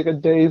 truthfully, like a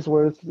day's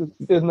worth,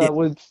 and that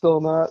would still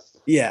not.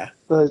 Yeah.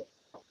 But,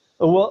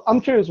 well,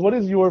 I'm curious, what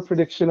is your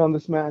prediction on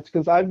this match?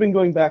 Because I've been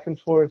going back and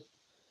forth.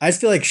 I just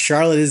feel like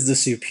Charlotte is the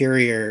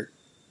superior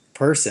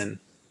person,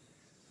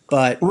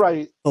 but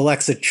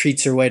Alexa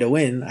treats her way to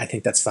win. I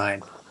think that's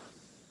fine.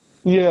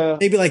 Yeah.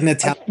 Maybe like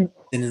Natalya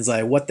is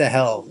like, what the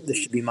hell? This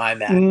should be my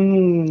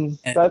match.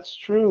 That's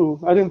true.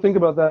 I didn't think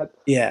about that.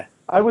 Yeah.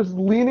 I was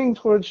leaning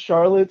towards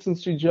Charlotte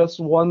since she just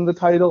won the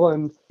title,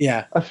 and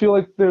I feel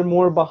like they're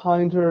more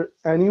behind her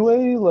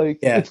anyway. Like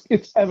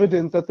it's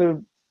evident that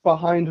they're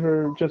behind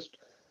her just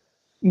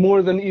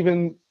more than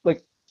even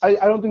like I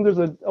don't think there's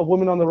a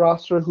woman on the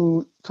roster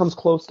who comes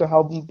close to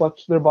how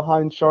much they're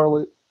behind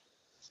Charlotte.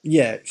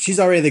 Yeah, she's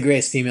already the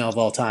greatest female of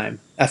all time.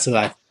 That's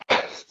what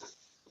I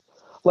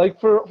like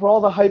for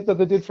all the hype that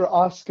they did for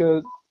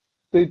Asuka,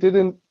 they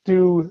didn't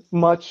do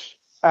much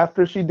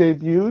after she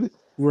debuted.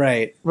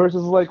 Right.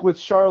 Versus like with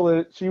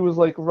Charlotte, she was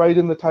like right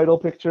in the title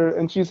picture,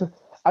 and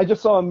I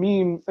just saw a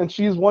meme, and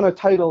she's won a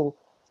title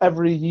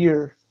every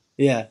year.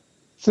 Yeah.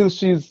 Since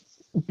she's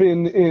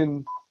been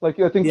in, like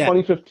I think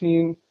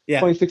 2015,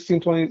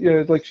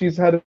 2016, like she's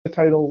had a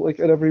title like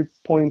at every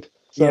point.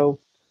 So.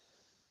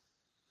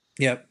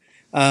 Yep.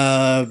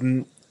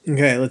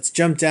 Okay, let's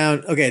jump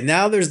down. Okay,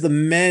 now there's the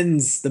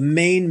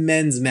main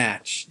men's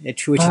match.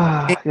 Yes.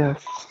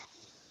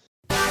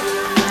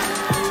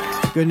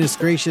 Goodness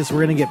gracious,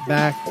 we're going to get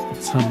back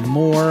some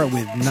more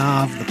with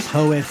Nav the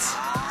Poet.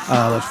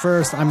 But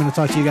first, I'm going to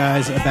talk to you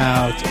guys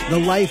about the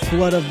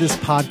lifeblood of this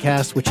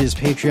podcast, which is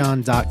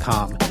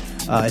patreon.com.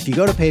 If you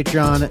go to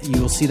Patreon,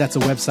 you will see that's a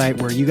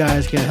website where you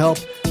guys can help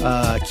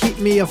keep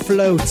me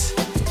afloat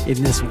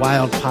in this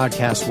wild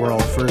podcast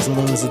world for as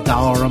little as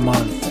 $1 a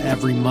month.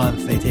 Every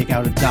month, they take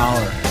out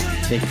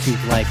 $1. They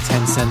keep like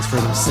 10 cents for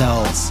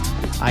themselves.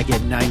 I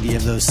get 90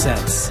 of those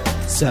cents.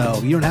 So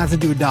you don't have to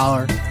do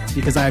 $1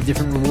 because I have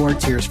different reward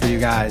tiers for you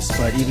guys.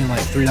 But even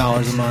like $3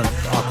 a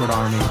month, Awkward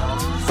Army,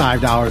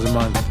 $5 a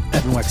month,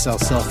 FNXL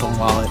cell phone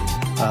wallet,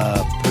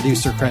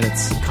 producer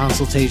credits,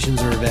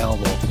 consultations are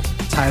available.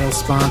 Title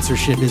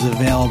sponsorship is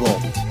available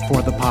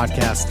for the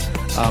podcast.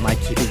 I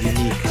keep it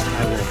unique.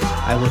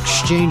 I will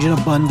exchange in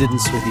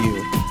abundance with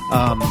you.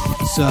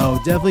 So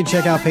definitely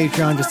check out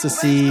Patreon just to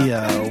see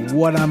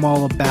what I'm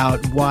all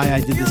about, why I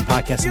did this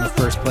podcast in the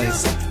first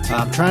place.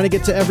 I'm trying to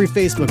get to every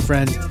Facebook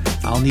friend.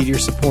 I'll need your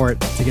support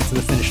to get to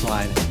the finish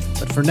line.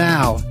 But for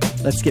now,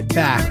 let's get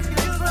back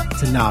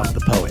to Nog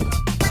the Poet.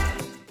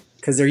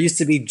 Because there used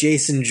to be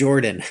Jason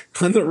Jordan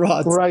on the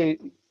Raw. Right.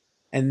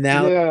 And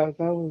now that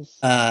was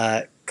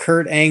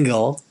Kurt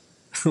Angle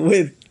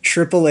with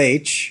Triple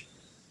H,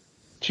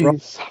 Braun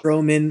jeez.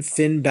 Strowman,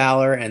 Finn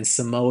Balor, and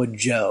Samoa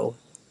Joe.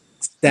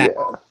 Stacked.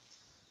 Yeah.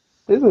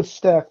 It's a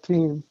stacked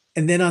team.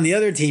 And then on the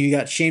other team, you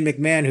got Shane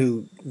McMahon,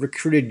 who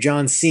recruited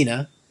John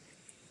Cena,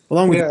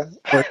 along with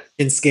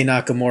Shinsuke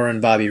Nakamura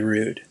and Bobby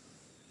Roode.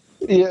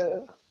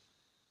 Yeah.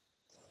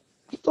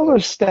 Those are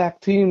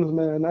stacked teams,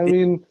 man. I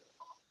mean,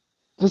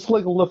 just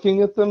like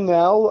looking at them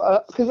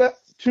now, because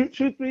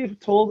truth be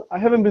told, I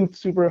haven't been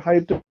super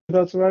hyped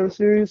about Survivor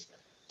Series,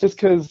 just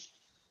because,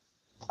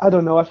 I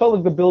don't know, I felt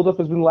like the build-up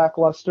has been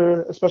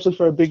lackluster, especially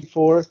for a Big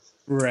Four.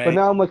 Right. But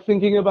now I'm like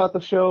thinking about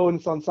the show, and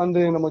it's on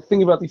Sunday, and I'm like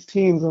thinking about these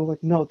teams, and I'm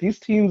like, no, these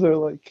teams are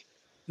like,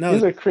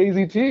 these are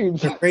crazy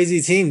teams.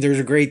 Crazy teams.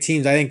 There's great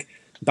teams. I think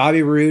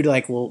Bobby Roode,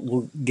 like,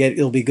 will get.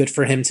 It'll be good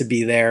for him to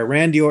be there.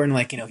 Randy Orton,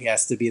 like, he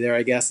has to be there.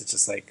 I guess it's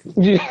just like,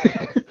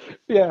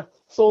 yeah,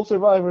 Soul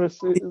Survivor,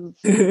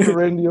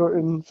 Randy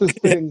Orton's his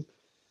thing.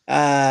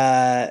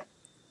 Yeah.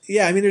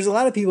 I mean, there's a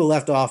lot of people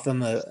left off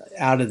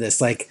out of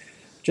this. Like,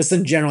 just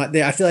in general,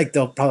 I feel like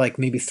they'll probably like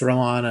maybe throw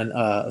on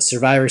a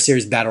Survivor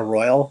Series Battle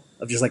Royal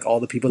of just like all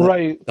the people that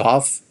left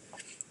off.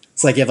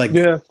 It's like you have like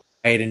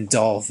Wright and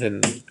Dolph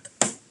and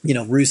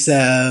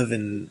Rusev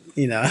and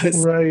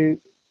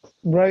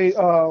right.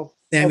 Oh,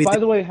 Sammy, by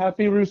the way,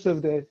 happy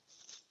Rusev Day.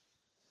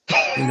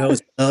 Who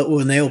knows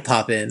when they will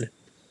pop in?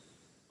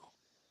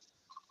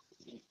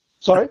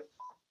 Sorry.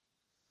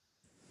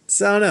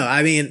 So I don't know.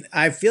 I mean,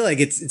 I feel like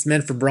it's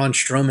meant for Braun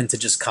Strowman to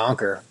just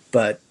conquer,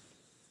 but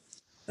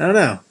I don't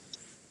know.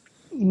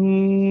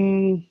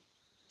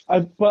 I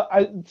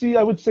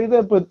would say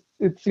that, but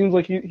it seems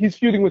like he's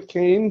feuding with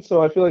Kane,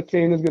 so I feel like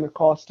Kane is going to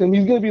cost him.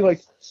 He's going to be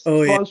like,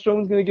 Braun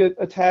Strowman's going to get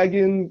a tag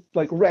in,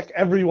 like wreck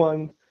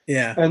everyone.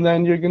 Yeah. And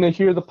then you're going to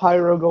hear the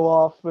pyro go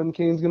off, and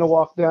Kane's going to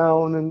walk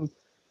down, and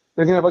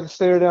they're going to have like a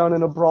stare down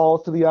and a brawl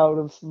to the out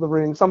of the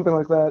ring, something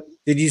like that.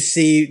 Did you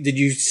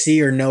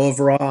see or know of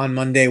Raw on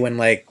Monday when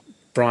like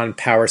Braun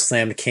power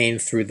slammed Kane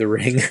through the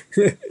ring?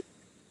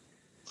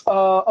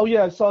 Oh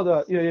yeah, I saw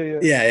that.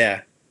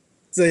 Yeah.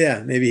 So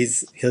yeah, maybe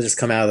he'll just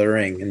come out of the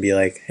ring and be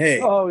like, "Hey,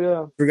 oh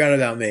yeah, forgot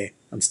about me.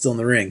 I'm still in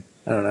the ring."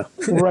 I don't know.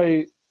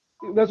 Right.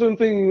 That's what I'm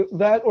thinking.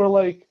 That or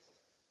like,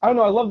 I don't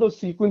know. I love those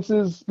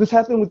sequences. This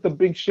happened with the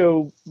Big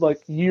Show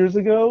like years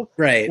ago,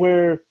 right?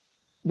 Where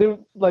they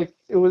like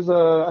it was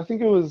I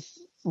think it was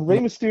Rey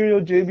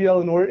Mysterio,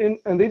 JBL, and Orton,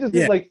 and they just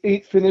did like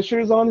 8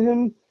 finishers on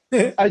him.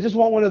 I just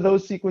want one of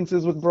those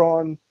sequences with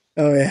Braun.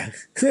 Oh yeah.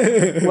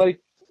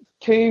 Like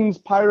Kane's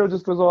pyro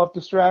just goes off,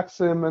 distracts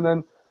him, and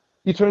then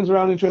he turns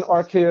around into an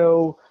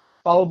RKO,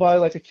 followed by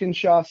like a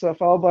Kinshasa,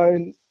 followed by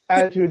an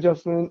attitude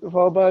adjustment,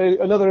 followed by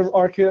another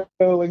RKO.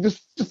 Like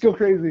just go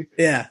crazy.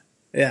 Yeah.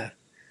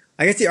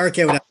 I guess the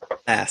RKO would have to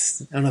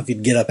last. I don't know if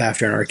you'd get up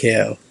after an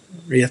RKO,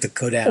 or you have to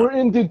go down.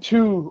 Orton did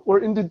two,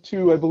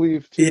 I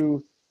believe,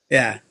 to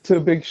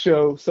Big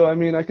Show. So I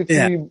mean, I could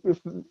see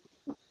if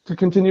to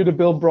continue to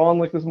build Braun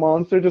like this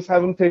monster, just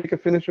have him take a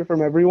finisher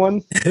from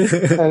everyone.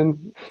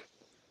 And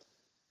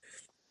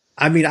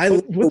I mean,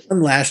 the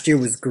one last year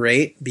was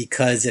great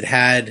because it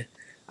had,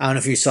 I don't know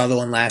if you saw the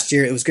one last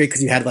year. It was great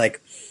because you had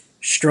like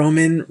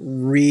Strowman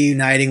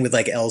reuniting with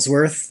like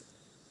Ellsworth.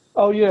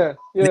 Oh yeah.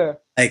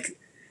 Like,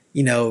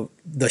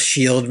 the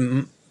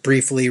Shield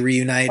briefly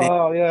reunited.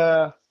 Oh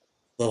yeah.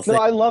 No,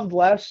 I loved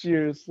last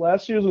year's.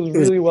 Last year's was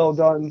really well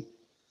done.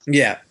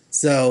 Yeah.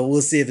 So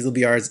we'll see if it'll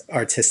be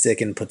artistic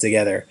and put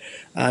together.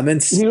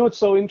 And you know what's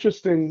so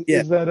interesting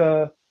is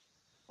that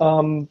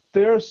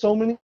there are so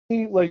many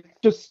like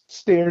just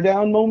stare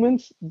down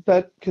moments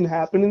that can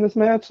happen in this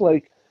match,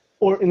 like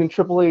Orton and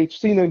Triple H,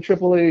 Cena and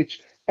Triple H,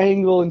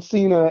 Angle and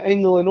Cena,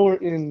 Angle and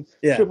Orton,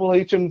 Triple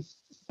H and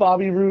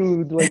Bobby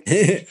Roode.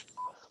 Like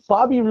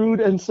Bobby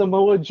Roode and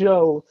Samoa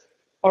Joe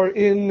are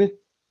in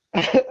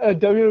a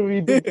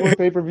WWE Big Four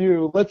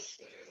pay-per-view. Let's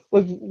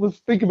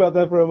think about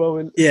that for a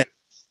moment. Yeah.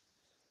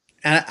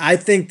 And I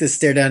think the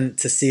stare down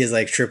to see is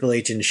like Triple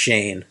H and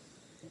Shane.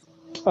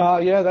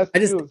 That's I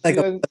just true.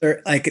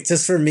 like it's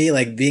just for me,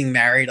 like being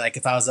married. Like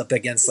if I was up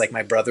against like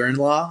my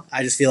brother-in-law,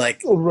 I just feel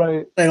like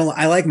right.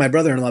 I like my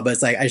brother-in-law, but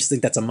it's like I just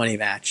think that's a money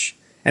match.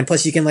 And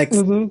plus, you can like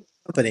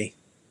company.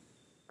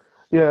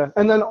 Yeah,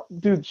 and then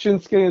dude,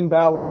 Shinsuke and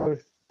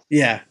Balor.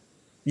 Yeah.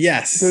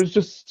 Yes. There's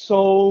just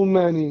so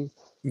many.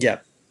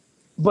 Yep.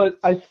 But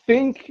I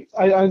think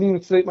I didn't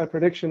even state my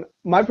prediction.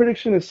 My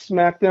prediction is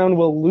SmackDown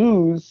will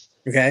lose.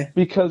 Okay.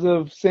 Because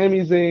of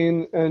Sami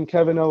Zayn and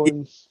Kevin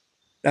Owens.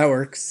 That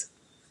works.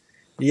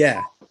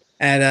 Yeah.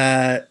 And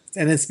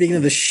then speaking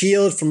of the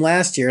Shield from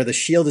last year, the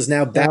Shield is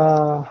now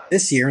back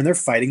this year, and they're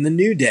fighting the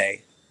New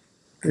Day.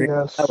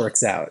 Yes. That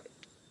works out.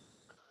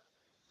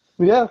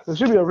 Yeah, it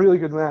should be a really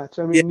good match.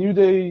 I mean, New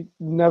Day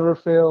never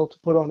fail to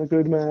put on a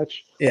good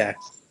match. Yeah.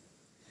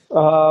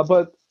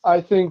 But I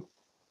think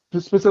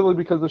specifically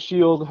because the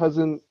Shield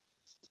hasn't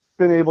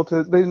been able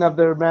to, they didn't have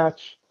their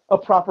match a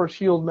proper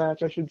Shield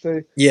match, I should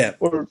say, Yeah,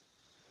 or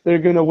they're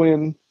gonna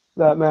win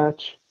that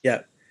match.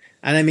 yeah.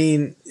 And I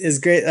mean, it's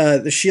great.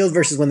 The Shield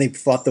versus when they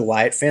fought the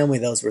Wyatt family,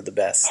 those were the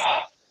best.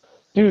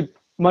 Dude,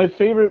 my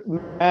favorite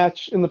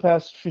match in the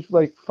past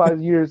like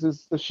 5 years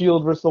is the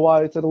Shield versus the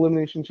Wyatts at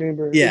Elimination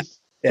Chamber. Yeah,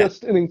 It's yeah.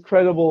 just an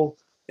incredible.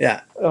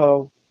 Yeah.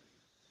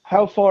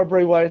 How far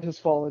Bray Wyatt has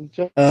fallen.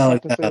 Just Oh,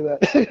 have to say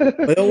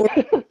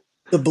that.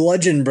 the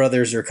Bludgeon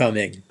Brothers are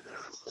coming.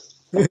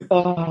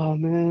 Oh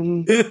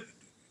man.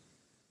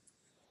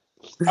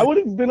 I would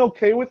have been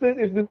okay with it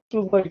if this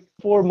was like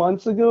 4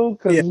 months ago,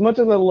 because Yeah. as much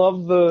as I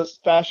love the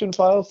Fashion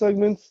File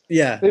segments,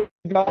 Yeah, they've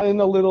gotten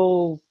a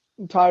little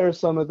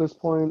tiresome at this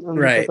point. I'm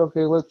Right. just like,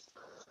 okay, let's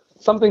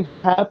something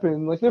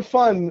happen. Like they're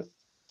fun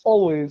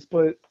always,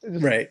 but it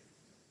just, right.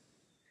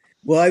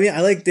 Well, I mean,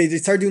 I like they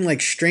started doing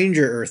like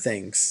Stranger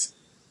things,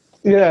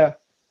 yeah,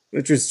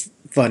 which was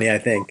funny. I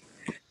think.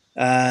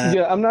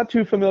 yeah. I'm not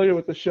too familiar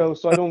with the show,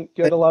 so I don't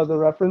get a lot of the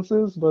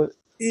references. But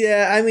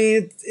Yeah, I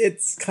mean,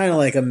 it's kind of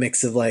like a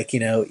mix of like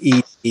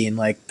E and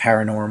like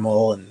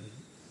paranormal, and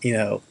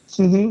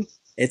mhm,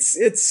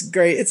 it's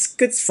great.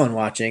 It's fun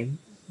watching.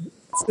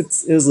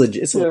 It was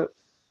legit. It's, yeah.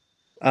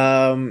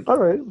 All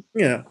right.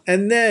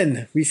 and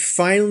then we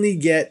finally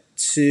get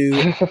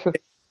to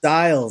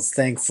Styles,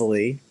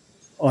 thankfully,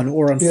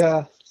 on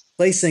Yeah.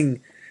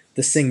 placing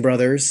the Singh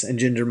brothers and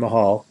Jinder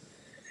Mahal,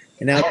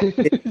 and now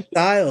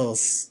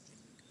Styles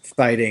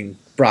fighting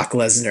Brock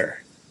Lesnar.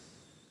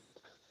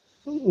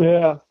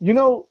 Yeah.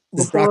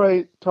 Before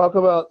I talk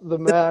about the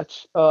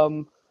match,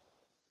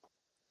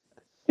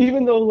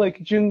 even though like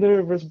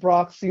Jinder versus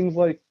Brock seems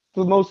like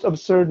the most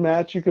absurd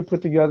match you could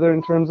put together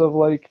in terms of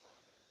like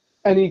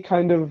any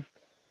kind of,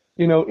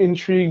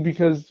 intrigue,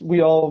 because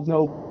we all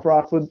know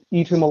Brock would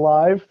eat him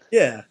alive.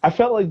 Yeah, I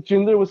felt like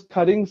Jinder was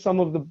cutting some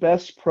of the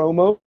best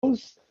promos,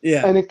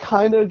 yeah, and it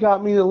kind of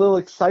got me a little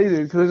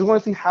excited because I just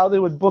want to see how they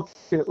would book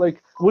it.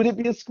 Like, would it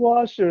be a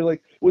squash, or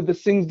like would the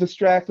Sings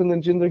distract and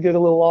then Jinder get a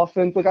little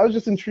offense? Like, I was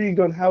just intrigued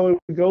on how it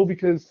would go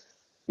because,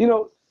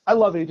 I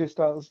love AJ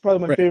Styles, probably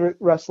my Right. favorite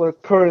wrestler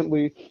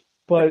currently,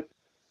 but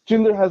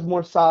Jinder has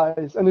more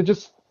size, and it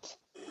just,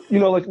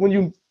 like when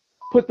you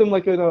put them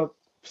like in a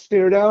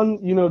stare down,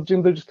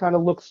 Jinder just kind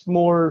of looks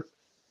more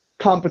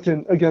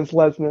competent against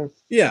Lesnar.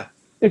 yeah,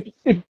 If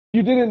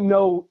you didn't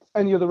know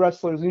any of the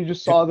wrestlers and you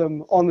just saw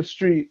them on the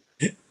street,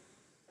 yeah.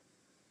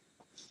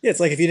 It's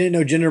like if you didn't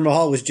know Jinder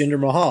Mahal was Jinder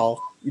Mahal,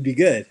 you'd be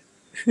good.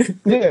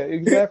 yeah,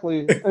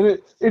 exactly. And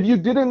if you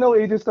didn't know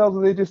AJ Styles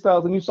was AJ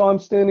Styles and you saw him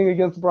standing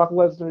against Brock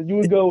Lesnar, you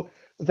would go,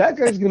 "That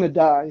guy's gonna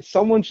die.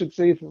 Someone should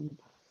save him."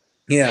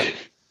 Yeah,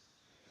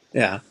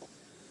 yeah.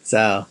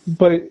 So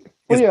But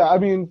yeah, I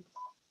mean,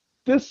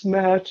 this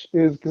match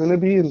is gonna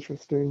be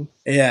interesting.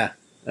 yeah,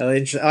 I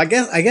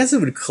guess it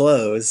would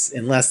close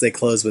unless they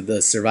close with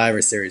the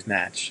Survivor Series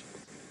match.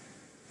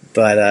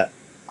 But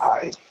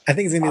I I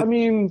think it's gonna I be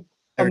mean,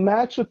 a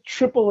match with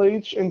Triple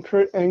H and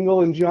Kurt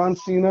Angle and John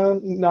Cena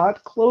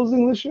not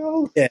closing the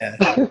show. yeah,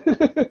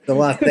 a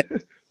lot.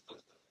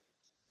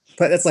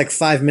 But that's like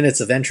 5 minutes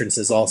of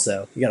entrances.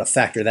 Also, you got to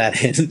factor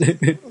that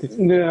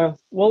in. Yeah.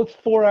 Well, it's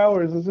 4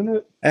 hours, isn't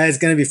it? It's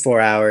going to be 4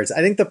 hours.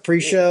 I think the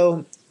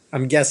pre-show,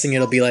 I'm guessing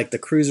it'll be like the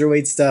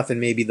cruiserweight stuff and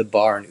maybe the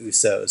Bar and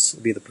Usos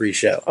will be the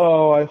pre-show.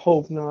 Oh, I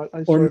hope not.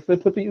 I swear, if they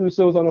put the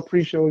Usos on a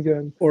pre-show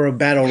again. Or a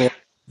battle royal,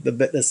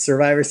 the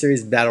Survivor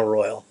Series battle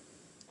royal.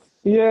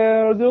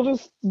 Yeah,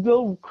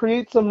 they'll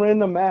create some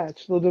random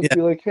match. They'll just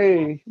be like,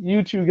 "Hey,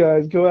 you two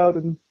guys, go out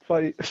and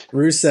fight."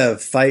 Rusev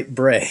fight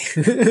Bray.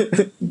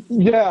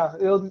 Yeah,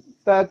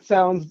 that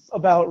sounds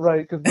about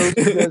right because those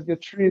two guys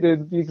get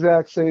treated the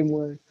exact same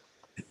way.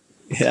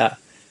 Yeah.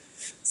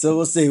 So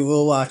we'll see.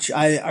 We'll watch.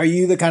 Are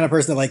you the kind of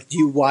person that like, do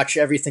you watch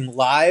everything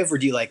live or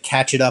do you like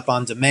catch it up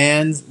on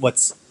demand?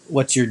 What's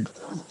your,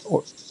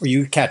 or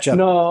you catch up?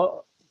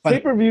 No, Fine.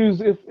 pay-per-views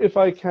if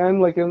I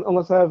can, like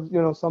unless I have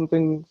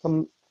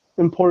some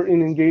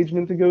important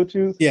engagement to go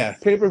to. Yeah.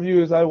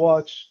 Pay-per-views I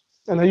watch,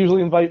 and I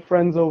usually invite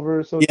friends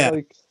over, so it's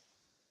like,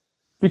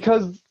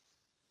 because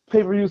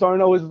pay-per-views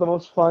aren't always the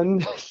most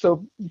fun,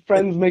 so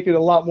friends make it a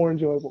lot more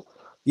enjoyable.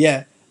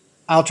 Yeah.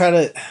 I'll try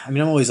to, I'm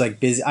always like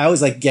busy. I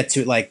always like get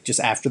to it like just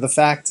after the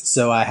fact.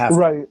 So I have,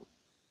 Right.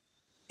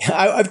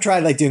 I've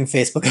tried like doing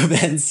Facebook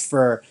events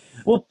for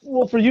Well,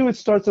 for you it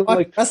starts at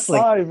like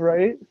wrestling. 5,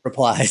 right?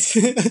 replies.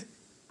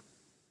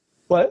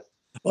 What?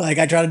 Like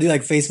I try to do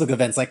like Facebook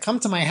events, like come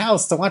to my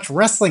house to watch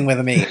wrestling with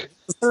me.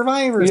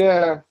 Survivors.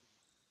 Yeah.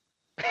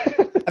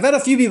 I've had a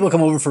few people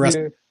come over for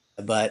wrestling,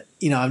 but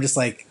I'm just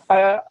like,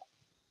 I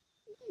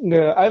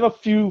have a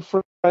few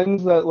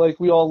friends that like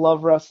we all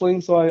love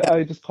wrestling, so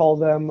I just call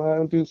them. I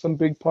don't do some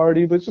big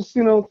party, but just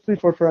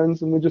 3-4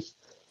 friends, and we just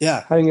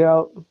hang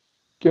out,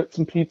 get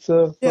some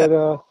pizza. Yeah.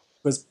 But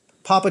because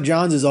Papa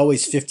John's is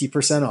always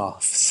 50%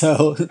 off.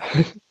 So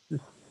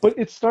but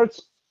it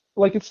starts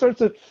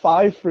at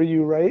 5 for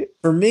you, right?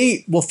 for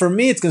me,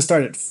 it's gonna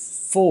start at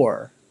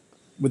 4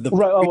 with the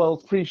Right. Oh well,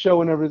 it's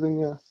pre-show and everything.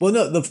 Yeah. Well,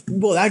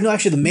 no,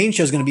 actually, the main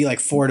show is going to be like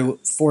 4 to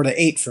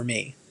 8 for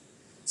me.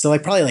 So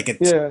like probably like a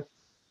Yeah.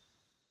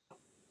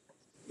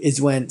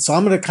 is when. So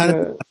I'm gonna kind of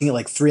Yeah. be watching it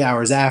like 3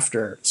 hours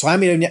after. So I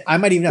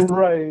might even have to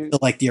Right. wait till,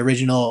 like the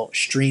original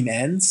stream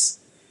ends,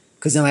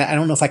 because then I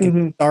don't know if I can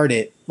hmm start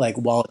it like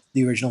while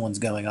the original one's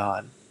going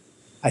on.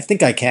 I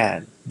think I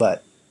can,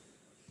 but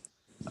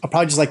I'll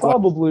probably just like watch.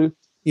 Probably.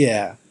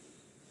 Yeah,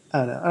 I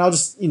don't know. And I'll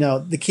just,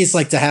 the key is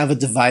like to have a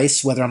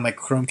device, whether I'm like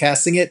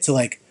Chromecasting it, to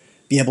like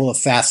be able to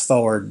fast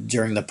forward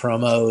during the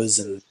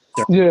promos and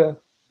during Yeah.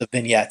 the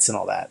vignettes and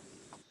all that.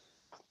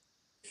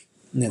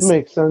 And it's-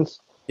 Makes sense.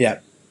 yeah.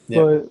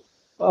 Yeah.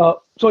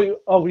 But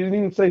we didn't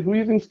even say who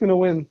you think's gonna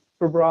win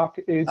for Brock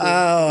AJ.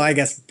 Oh, I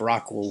guess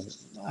Brock will.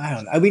 I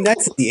don't know. I mean,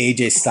 that's the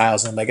AJ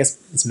Styles one, but I guess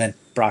it's meant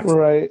Brock's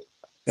Right.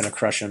 gonna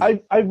crush him.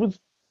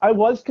 I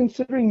was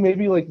considering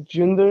maybe like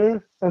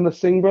Jinder and the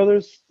Singh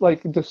brothers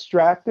like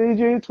distract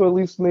AJ to at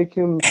least make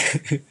him,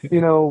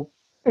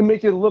 and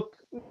make it look,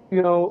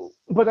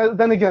 But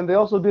then again, they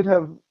also did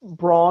have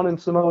Braun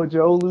and Samoa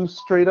Joe lose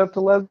straight up to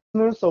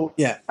Lesnar, so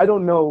Yeah. I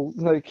don't know.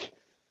 Like,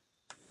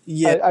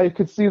 Yeah. I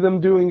could see them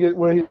doing it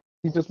where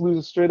he just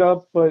loses straight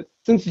up, but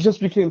since he just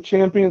became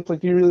champion, it's like,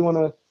 do you really want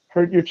to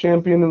hurt your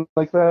champion and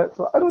like that?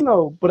 So I don't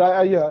know, but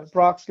yeah,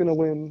 Brock's gonna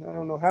win. I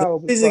don't know how,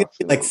 but Basically, Brock's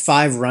gonna like win.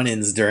 5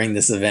 run-ins during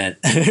this event.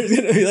 There's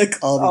gonna be like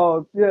all these.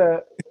 Oh yeah,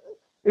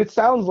 it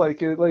sounds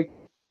like it.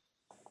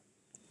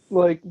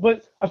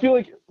 But I feel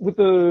like with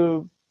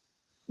the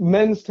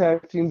men's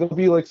tag team, there'll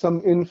be like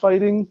some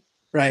infighting,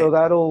 Right. so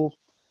that'll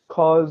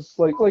cause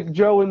like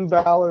Joe and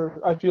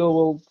Balor, I feel,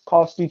 will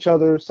cost each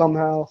other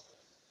somehow.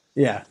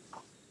 Yeah.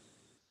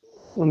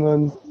 And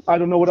then I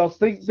don't know what else.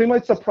 They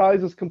might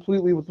surprise us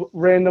completely with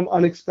random,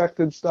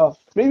 unexpected stuff.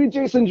 Maybe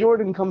Jason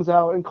Jordan comes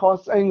out and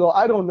costs Angle.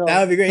 I don't know.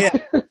 That would be great.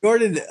 Yeah.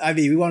 Jordan, I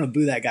mean, we want to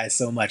boo that guy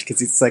so much because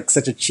he's like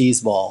such a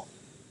cheese ball.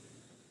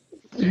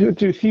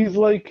 Dude, he's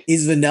like,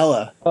 He's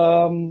vanilla.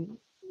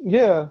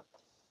 yeah.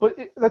 But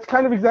that's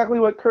kind of exactly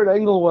what Kurt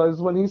Angle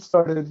was when he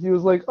started. He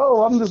was like,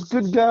 "Oh, I'm this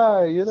good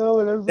guy," and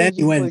everybody's Then he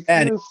just went like,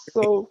 bad. "You're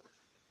so."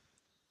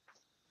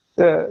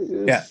 Yeah,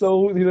 Yeah.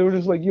 So they were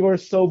just like, "You are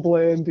so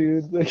bland,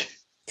 dude." Like,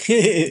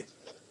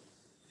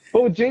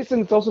 but with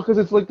Jason, it's also because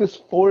it's like this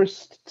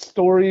forced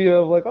story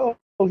of like, "Oh,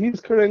 he's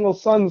Kurt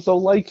Angle's son, so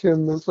like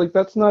him." It's like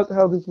that's not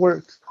how this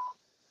works.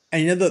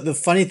 And the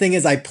funny thing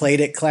is, I played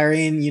at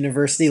Clarion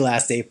University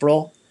last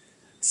April,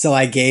 so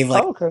I gave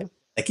Oh, okay.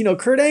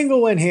 Kurt Angle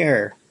went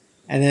here,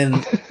 and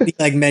then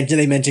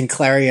they mentioned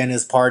Clarion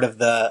as part of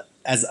the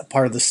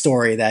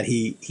story that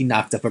he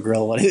knocked up a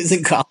girl when he was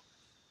in college.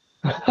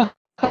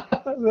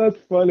 That's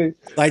funny.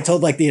 I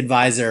told like the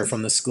advisor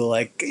from the school,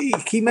 like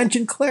he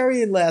mentioned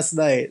Clarion last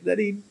night that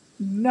he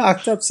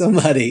knocked up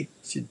somebody.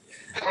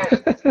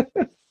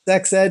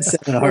 Sex ed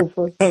seminar So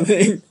or funny.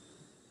 something.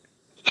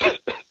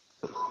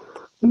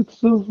 It's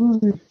so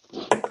funny.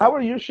 How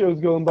are your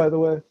shows going, by the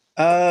way?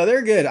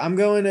 They're good. I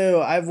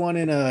have one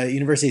in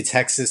University of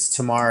Texas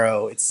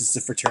tomorrow. It's just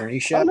a fraternity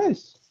show. Oh,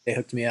 nice. They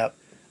hooked me up.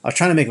 I was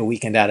trying to make a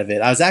weekend out of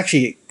it. I was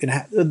actually then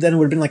it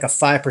would have been like a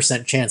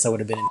 5% chance I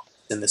would have been in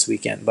Houston this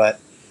weekend, but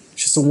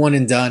it's just a one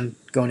and done.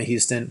 Going to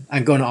Houston,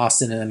 I'm going to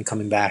Austin and then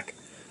coming back.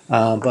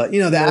 But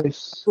that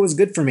Nice. was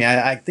good for me.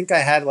 I think I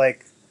had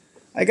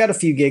I got a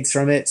few gigs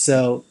from it,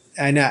 so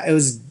I know it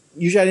was.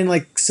 Usually I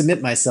didn't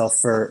submit myself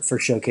for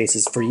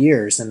showcases for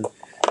years,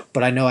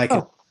 but I know I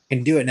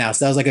can do it now.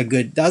 So that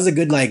was a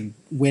good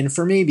win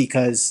for me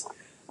because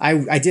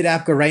I did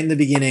APCA right in the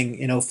beginning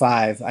in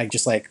 2005. I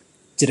just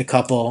did a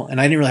couple,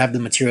 and I didn't really have the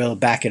material to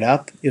back it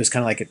up. It was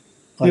kind of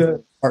Yeah.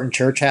 Martin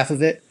Church half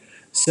of it.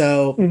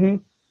 So Mm-hmm.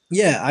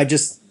 yeah, I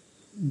just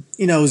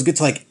it was good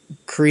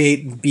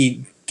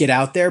to get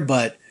out there,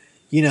 but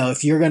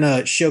if you're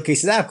gonna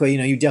showcase at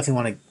APCA, you definitely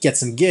want to get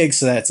some gigs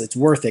so that it's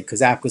worth it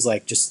because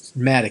APCA's just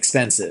mad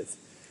expensive.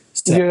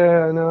 So,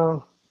 Yeah,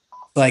 no.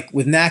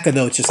 with NACA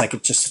though, it's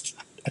just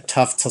a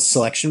tough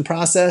selection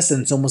process,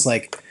 and it's almost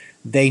like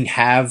they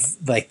have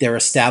their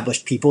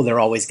established people they're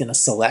always gonna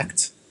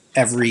select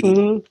every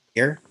Mhm.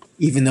 year,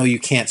 even though you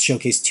can't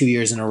showcase 2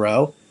 years in a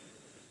row.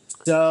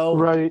 So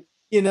Right.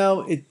 in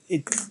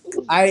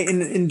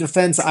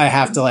defense, I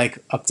have to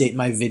update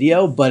my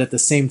video, but at the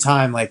same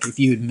time, if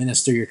you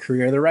administer your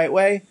career the right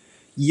way,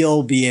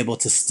 you'll be able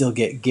to still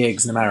get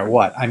gigs no matter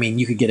what. I mean,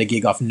 you could get a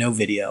gig off no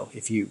video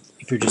if you're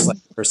just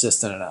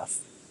persistent enough.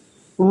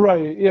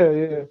 Right. Yeah.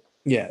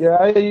 Yeah. Yeah,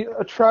 I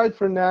tried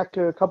for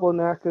NACA, a couple of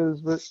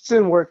NACAs, but it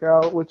didn't work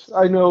out, which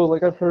I know,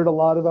 I've heard a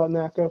lot about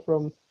NACA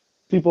from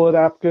people at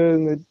APCA,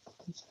 and they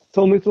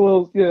told me it's a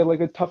little,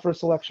 a tougher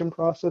selection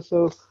process,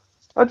 so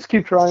I'll just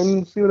keep trying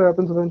and see what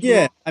happens eventually.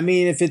 Yeah, I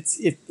mean, if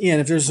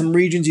there's some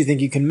regions you think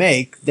you can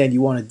make, then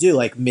you want to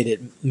do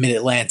Mid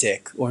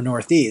Atlantic or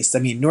Northeast. I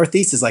mean,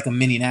 Northeast is like a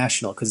mini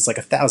national because it's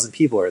 1,000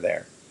 people are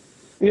there.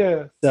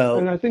 Yeah. So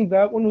And I think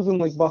that one was in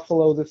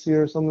Buffalo this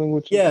year or something,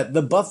 which yeah,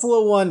 the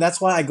Buffalo one.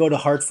 That's why I go to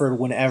Hartford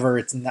whenever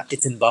it's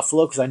in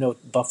Buffalo because I know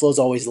Buffalo's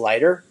always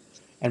lighter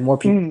and more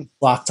people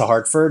flock to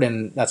Hartford,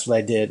 and that's what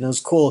I did. And it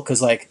was cool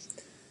because I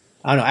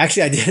don't know.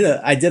 Actually,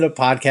 I did a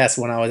podcast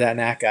when I was at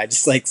NACA. I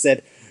just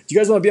said, "Do you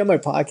guys want to be on my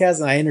podcast?"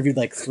 And I interviewed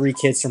 3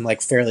 kids from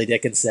Fairleigh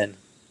Dickinson.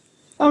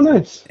 Oh,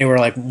 nice. They were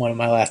one of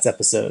my last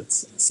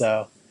episodes.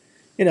 So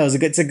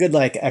it's a good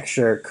like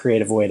extra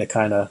creative way to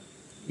kind of,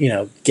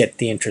 get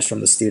the interest from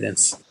the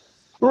students.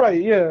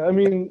 Right, yeah. I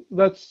mean,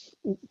 that's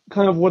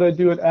kind of what I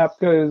do at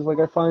APCA is like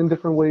I find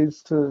different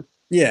ways to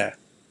Yeah.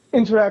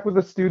 interact with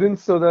the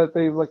students so that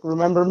they like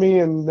remember me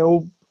and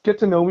get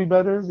to know me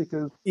better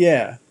because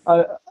Yeah.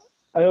 I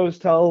I always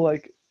tell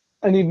like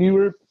any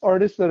newer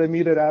artists that I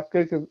meet at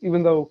APCA because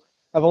even though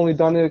I've only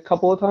done it a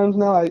couple of times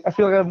now, I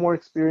feel like I have more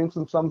experience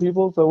than some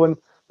people. So when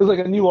there's like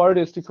a new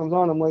artist who comes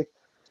on, I'm like,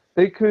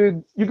 you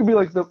could be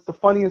like the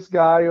funniest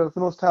guy or the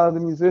most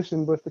talented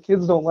musician, but if the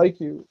kids don't like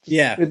you,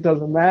 Yeah. it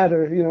doesn't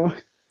matter, you know?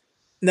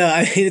 No,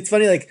 I mean it's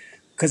funny, like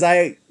because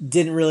I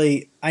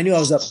knew I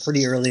was up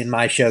pretty early in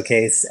my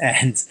showcase,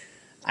 and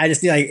I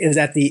just knew like it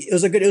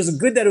was a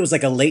good that it was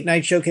like a late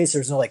night showcase. There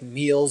was no like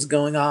meals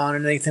going on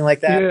or anything like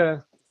that.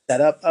 Yeah.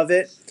 Setup of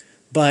it,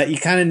 but you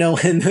kind of know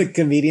when the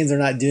comedians are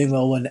not doing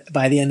well when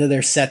by the end of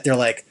their set they're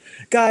like,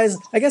 guys,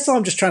 I guess all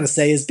I'm just trying to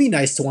say is be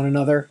nice to one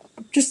another.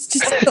 Just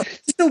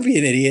don't be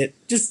an idiot.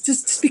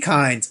 Just be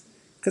kind.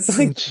 Because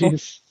like,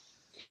 Jeez.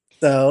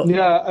 so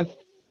Yeah,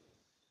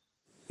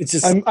 it's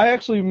just I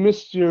actually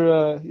missed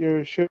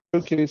your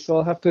showcase, so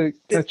I'll have to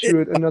catch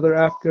you at another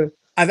APCA.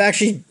 I've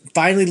actually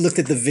finally looked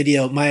at the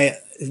video.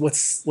 What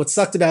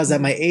sucked about it is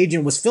that my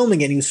agent was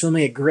filming it and he was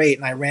filming it great,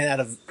 and I ran out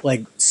of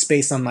like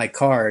space on my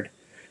card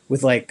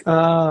with like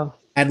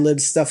ad lib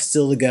stuff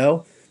still to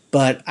go.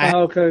 But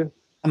Okay.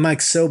 I'm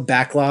like so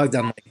backlogged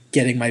on like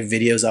getting my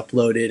videos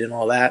uploaded and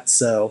all that,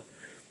 so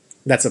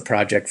that's a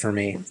project for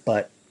me.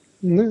 But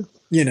Yeah.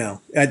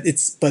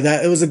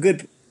 it was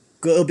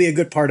it'll be a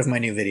good part of my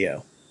new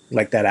video,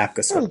 like that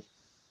APCA stuff. Oh,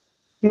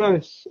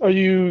 nice. Are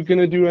you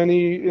gonna do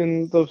any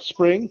in the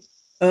spring?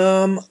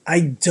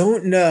 I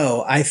don't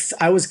know.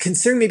 I was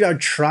considering maybe I'd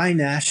try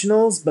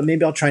nationals, but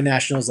maybe I'll try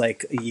nationals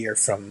like a year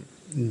from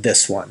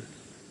this one.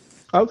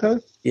 Okay.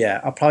 Yeah,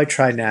 I'll probably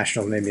try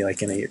nationals maybe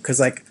like in a year because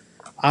like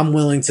I'm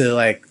willing to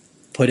like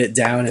put it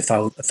down if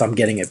I'm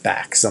getting it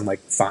back. So I'm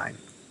like fine.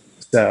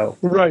 So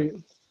Right.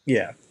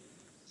 yeah.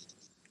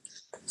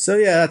 So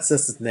yeah, that's the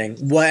thing.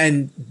 What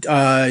and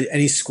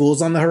any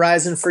schools on the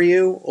horizon for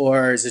you,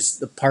 or is it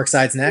the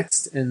Parkside's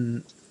next?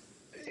 And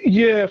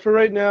Yeah, for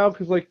right now,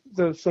 because like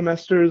the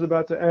semester is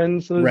about to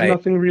end, so there's right,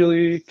 nothing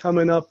really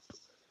coming up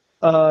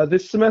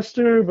this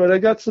semester. But I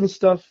got some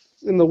stuff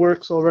in the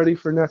works already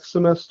for next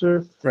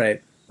semester,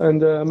 right.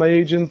 and my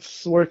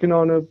agent's working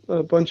on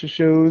a bunch of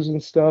shows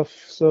and stuff.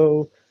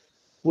 So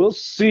we'll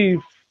see.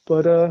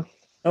 But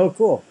Oh,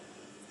 cool.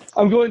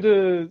 I'm going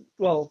to,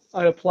 well,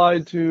 I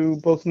applied to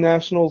both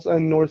nationals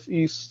and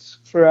Northeast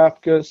for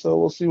APCA, so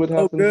we'll see what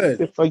Oh, happens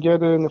good. if I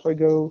get in, if I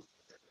go.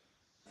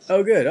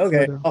 Oh, good.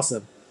 Okay, But,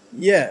 awesome.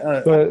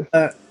 Yeah,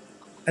 but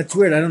that's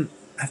weird.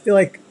 I feel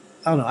like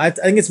I don't know. I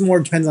think it's more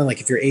depends on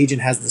like if your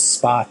agent has the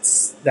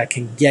spots that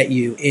can get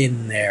you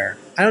in there.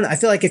 I don't know. I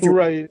feel like if you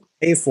right,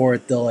 pay for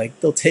it,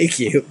 they'll take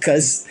you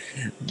because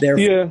they're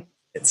yeah,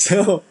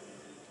 so.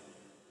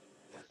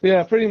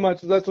 yeah, pretty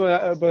much. That's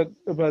what.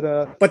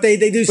 But they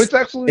do. But it's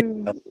actually,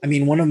 I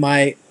mean, one of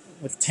my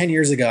 10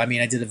 years ago. I mean,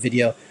 I did a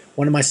video.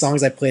 One of my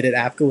songs I played at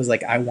APCA was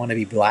like "I Want to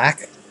Be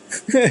Black."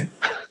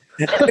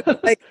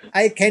 Like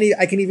I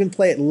can even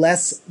play it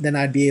less than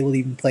I'd be able to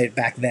even play it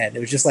back then. It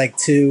was just like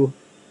too.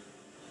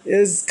 It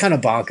was kind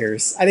of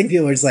bonkers. I think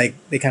people were just like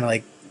they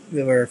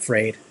were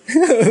afraid,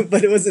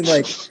 but it wasn't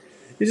like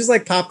it's just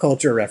like pop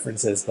culture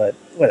references. But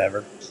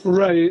whatever.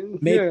 right,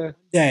 Maybe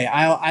yeah.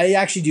 yeah, I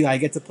actually do. I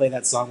get to play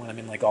that song when I'm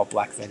in like all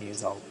black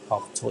venues. I'll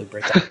totally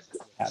break out.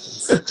 What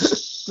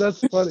happens?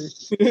 That's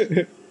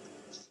funny.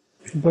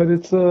 But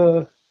it's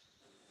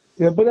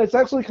yeah, but it's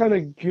actually kind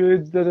of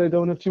good that I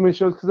don't have too many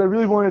shows because I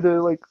really wanted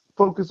to like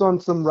focus on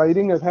some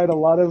writing. I've had a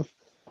lot of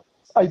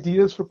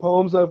ideas for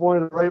poems I've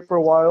wanted to write for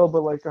a while,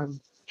 but like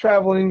I'm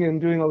traveling and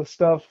doing all this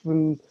stuff,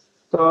 and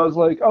so I was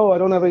like, oh, I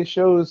don't have any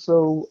shows,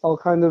 so I'll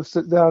kind of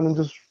sit down and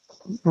just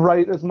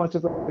write as much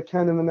as I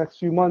can in the next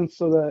few months,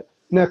 so that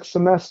next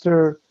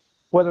semester,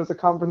 whether at the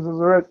conferences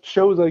or at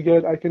shows I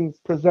get, I can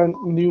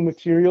present new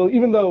material,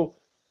 even though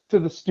to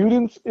the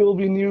students it will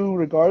be new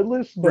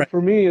regardless. But Right. for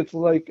me, it's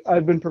like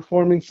I've been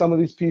performing some of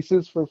these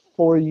pieces for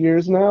 4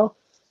 years now,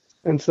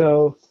 and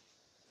so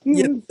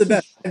Yeah, it's the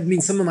best. I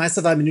mean, some of my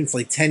stuff I've been doing for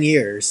like 10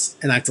 years,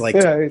 and I have to like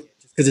yeah,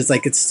 because it's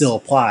like it still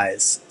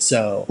applies.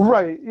 So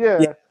right, yeah.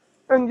 Yeah.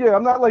 And yeah,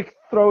 I'm not like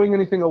throwing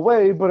anything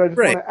away, but I just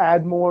Right. want to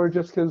add more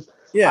just because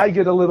yeah, I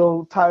get a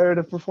little tired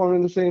of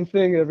performing the same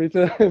thing every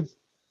time.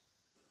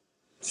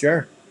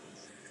 sure.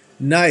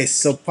 Nice.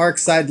 So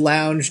Parkside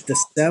Lounge,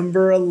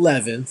 December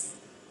 11th,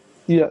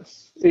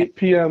 Yes, 8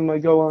 p.m. I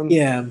go on.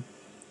 p.m.,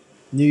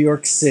 New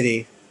York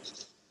City,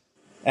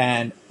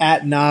 and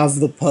at Nav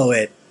the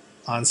Poet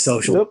on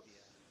social. Yep.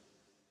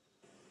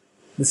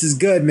 This is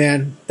good,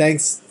 man.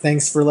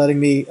 Thanks for letting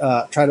me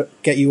try to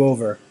get you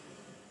over.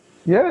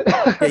 Yeah.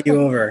 Get you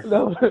over.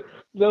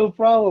 No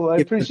problem. I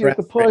Give the appreciate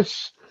the breath.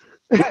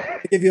 push.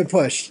 Give you a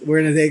push.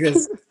 We're gonna take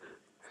this.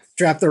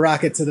 Strap the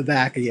rocket to the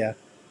back of you.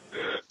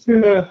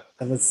 Yeah.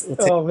 And we'll take,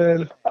 Oh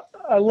man,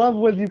 I love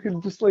when you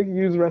can just like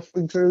use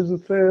wrestling terms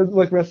with fans,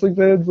 like wrestling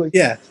fans. Like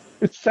yeah.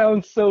 it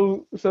sounds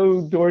so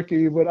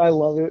dorky, but I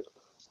love it.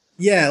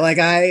 Yeah, like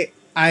I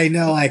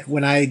know, like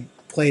when I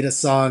played a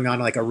song on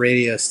like a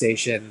radio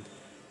station,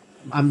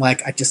 I'm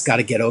like, I just got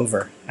to get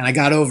over, and I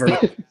got over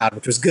it,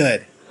 which was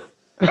good.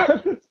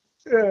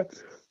 Yeah,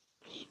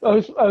 I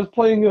was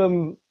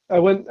playing. I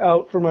went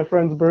out for my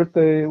friend's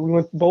birthday. We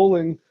went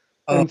bowling,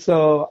 and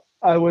so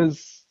I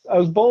was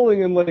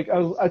bowling, and like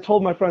I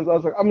told my friends, I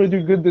was like, I'm gonna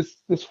do good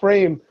this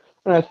frame,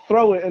 and I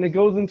throw it, and it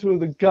goes into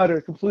the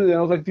gutter completely. And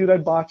I was like, dude, I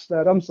botched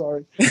that. I'm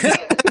sorry.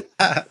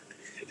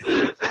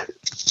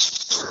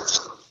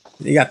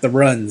 You got the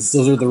runs.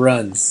 Those are the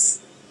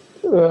runs.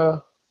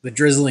 The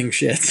drizzling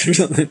shit or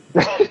something.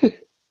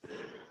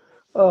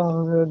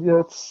 Oh man,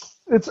 yeah,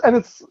 it's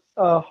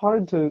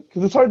hard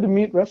because it's hard to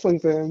meet wrestling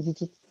fans.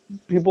 It's just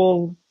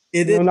people.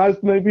 Not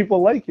as many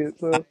people like it.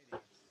 So.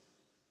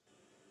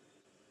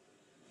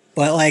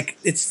 But like,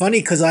 it's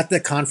funny because at the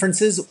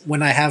conferences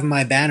when I have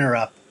my banner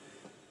up,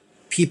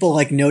 people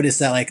like notice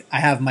that like I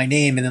have my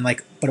name, and then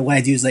like, but what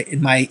I do is like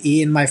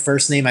in my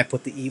first name I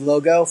put the E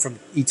logo from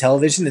E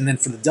Television, and then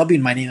for the W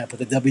in my name I put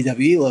the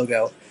WWE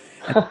logo.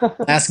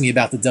 And ask me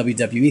about the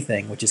WWE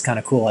thing, which is kind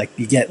of cool. Like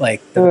you get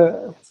like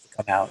the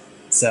come out.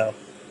 So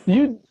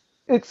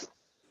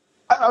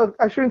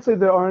I shouldn't say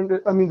there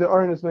aren't. I mean, there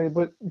aren't as many,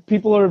 but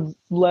people are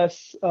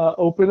less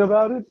open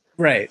about it.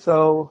 Right.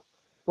 So,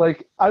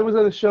 like, I was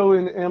at a show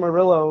in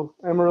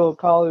Amarillo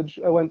College.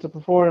 I went to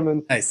perform,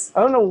 and nice.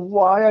 I don't know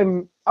why I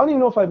don't even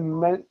know if I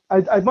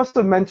must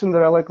have mentioned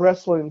that I like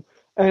wrestling.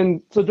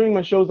 And so during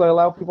my shows, I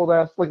allow people to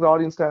ask, like, the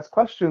audience to ask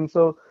questions.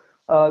 So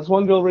this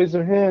one girl raised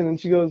her hand, and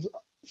she goes,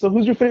 "So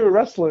who's your favorite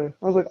wrestler?"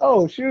 I was like,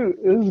 "Oh, shoot,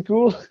 this is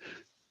cool."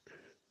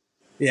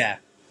 Yeah.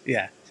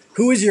 Yeah.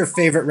 Who is your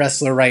favorite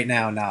wrestler right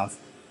now, Nav?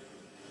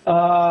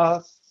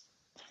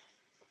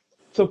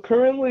 So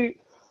currently,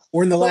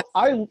 or in the last,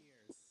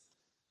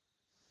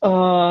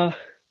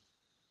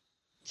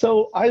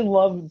 so I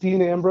love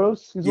Dean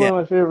Ambrose. He's one of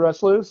my favorite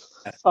wrestlers.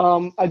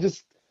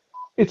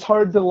 It's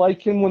hard to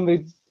like him when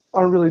they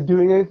aren't really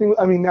doing anything.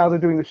 I mean, now they're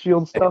doing the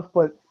Shield stuff,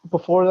 but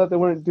before that, they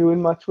weren't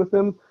doing much with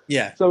him.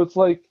 Yeah. So it's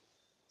like,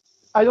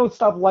 I don't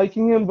stop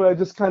liking him, but I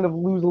just kind of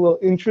lose a little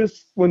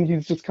interest when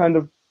he's just kind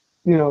of,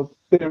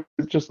 they're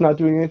just not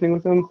doing anything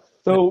with him.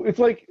 So it's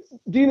like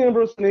Dean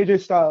Ambrose and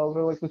AJ Styles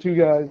are like the two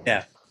guys.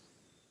 Yeah.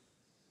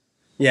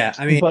 Yeah,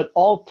 I mean, but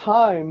all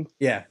time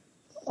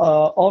is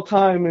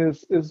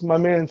my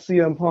man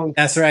CM Punk.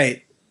 That's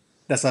right.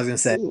 That's what I was gonna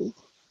say.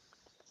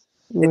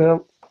 Yeah.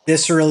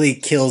 This really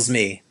kills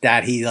me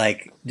that he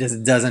like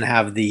just doesn't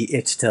have the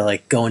itch to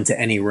like go into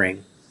any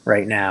ring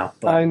right now.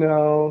 But. I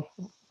know,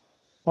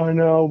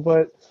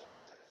 but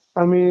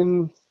I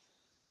mean,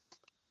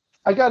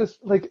 I gotta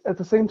like at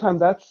the same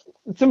time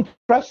it's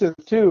impressive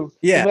too.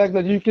 Yeah. The fact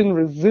that you can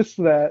resist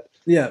that.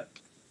 Yeah.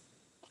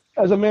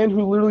 As a man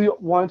who literally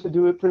wanted to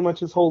do it pretty much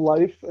his whole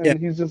life, and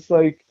he's just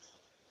like,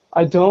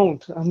 I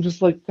don't. I'm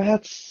just like,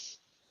 that's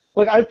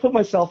like I put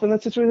myself in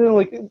that situation.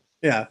 Like,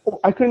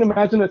 I couldn't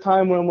imagine a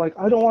time where I'm like,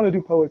 I don't want to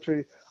do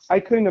poetry. I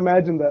couldn't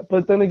imagine that.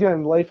 But then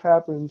again, life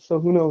happens,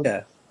 so who knows?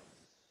 Yeah.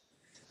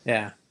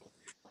 Yeah.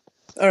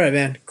 All right,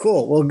 man.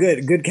 Cool. Well,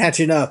 good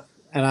catching up,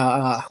 and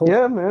I hope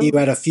man. you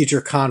at a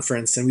future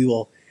conference, and we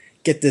will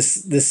get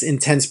this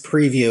intense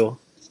preview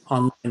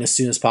online as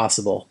soon as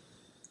possible.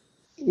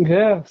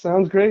 Yeah,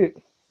 sounds great.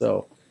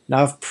 So,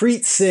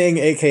 Navpreet Singh,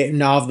 aka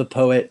Nav the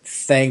Poet,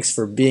 thanks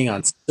for being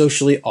on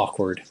Socially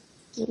Awkward.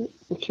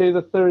 Okay,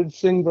 the third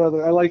Singh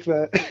brother. I like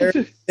that.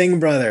 Third Singh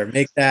brother.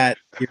 Make that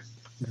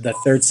the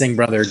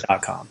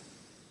thirdsinghbrother.com.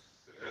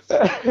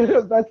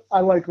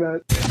 I like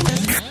that.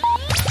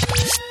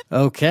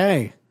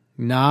 Okay,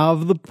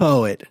 Nav the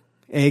Poet,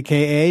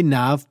 aka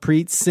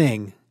Navpreet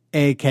Singh,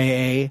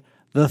 aka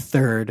the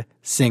third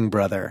Singh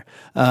brother.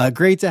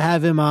 Great to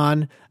have him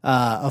on.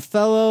 A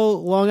fellow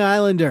Long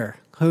Islander.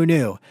 Who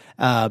knew?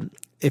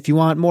 If you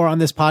want more on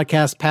this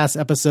podcast, past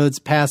episodes,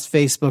 past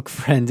Facebook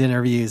friend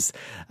interviews,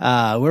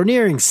 we're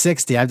nearing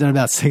 60. I've done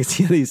about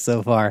 60 of these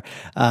so far.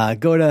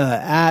 Go to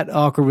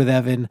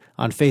 @awkwardwithevan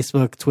on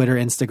Facebook, Twitter,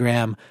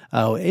 Instagram.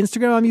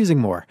 Instagram I'm using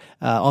more.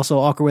 Also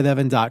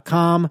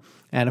awkwardwithevan.com.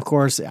 And of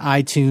course,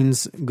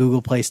 iTunes,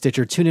 Google Play,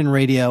 Stitcher, TuneIn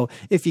Radio.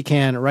 If you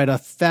can, write a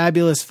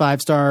fabulous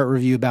 5-star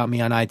review about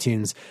me on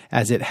iTunes,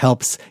 as it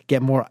helps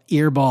get more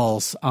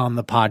earballs on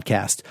the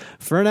podcast.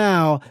 For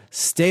now,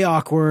 stay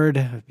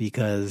awkward,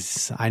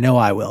 because I know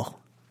I will.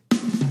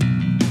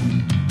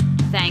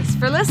 Thanks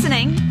for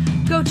listening.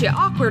 Go to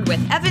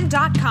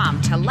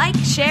awkwardwithevan.com to like,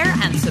 share,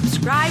 and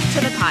subscribe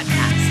to the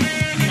podcast.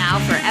 Now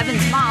for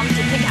Evan's mom to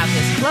pick out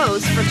his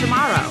clothes for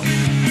tomorrow.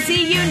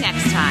 See you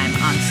next time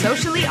on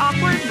Socially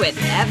Awkward with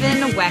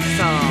Evan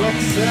Wexell.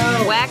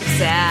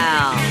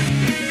 Wexell.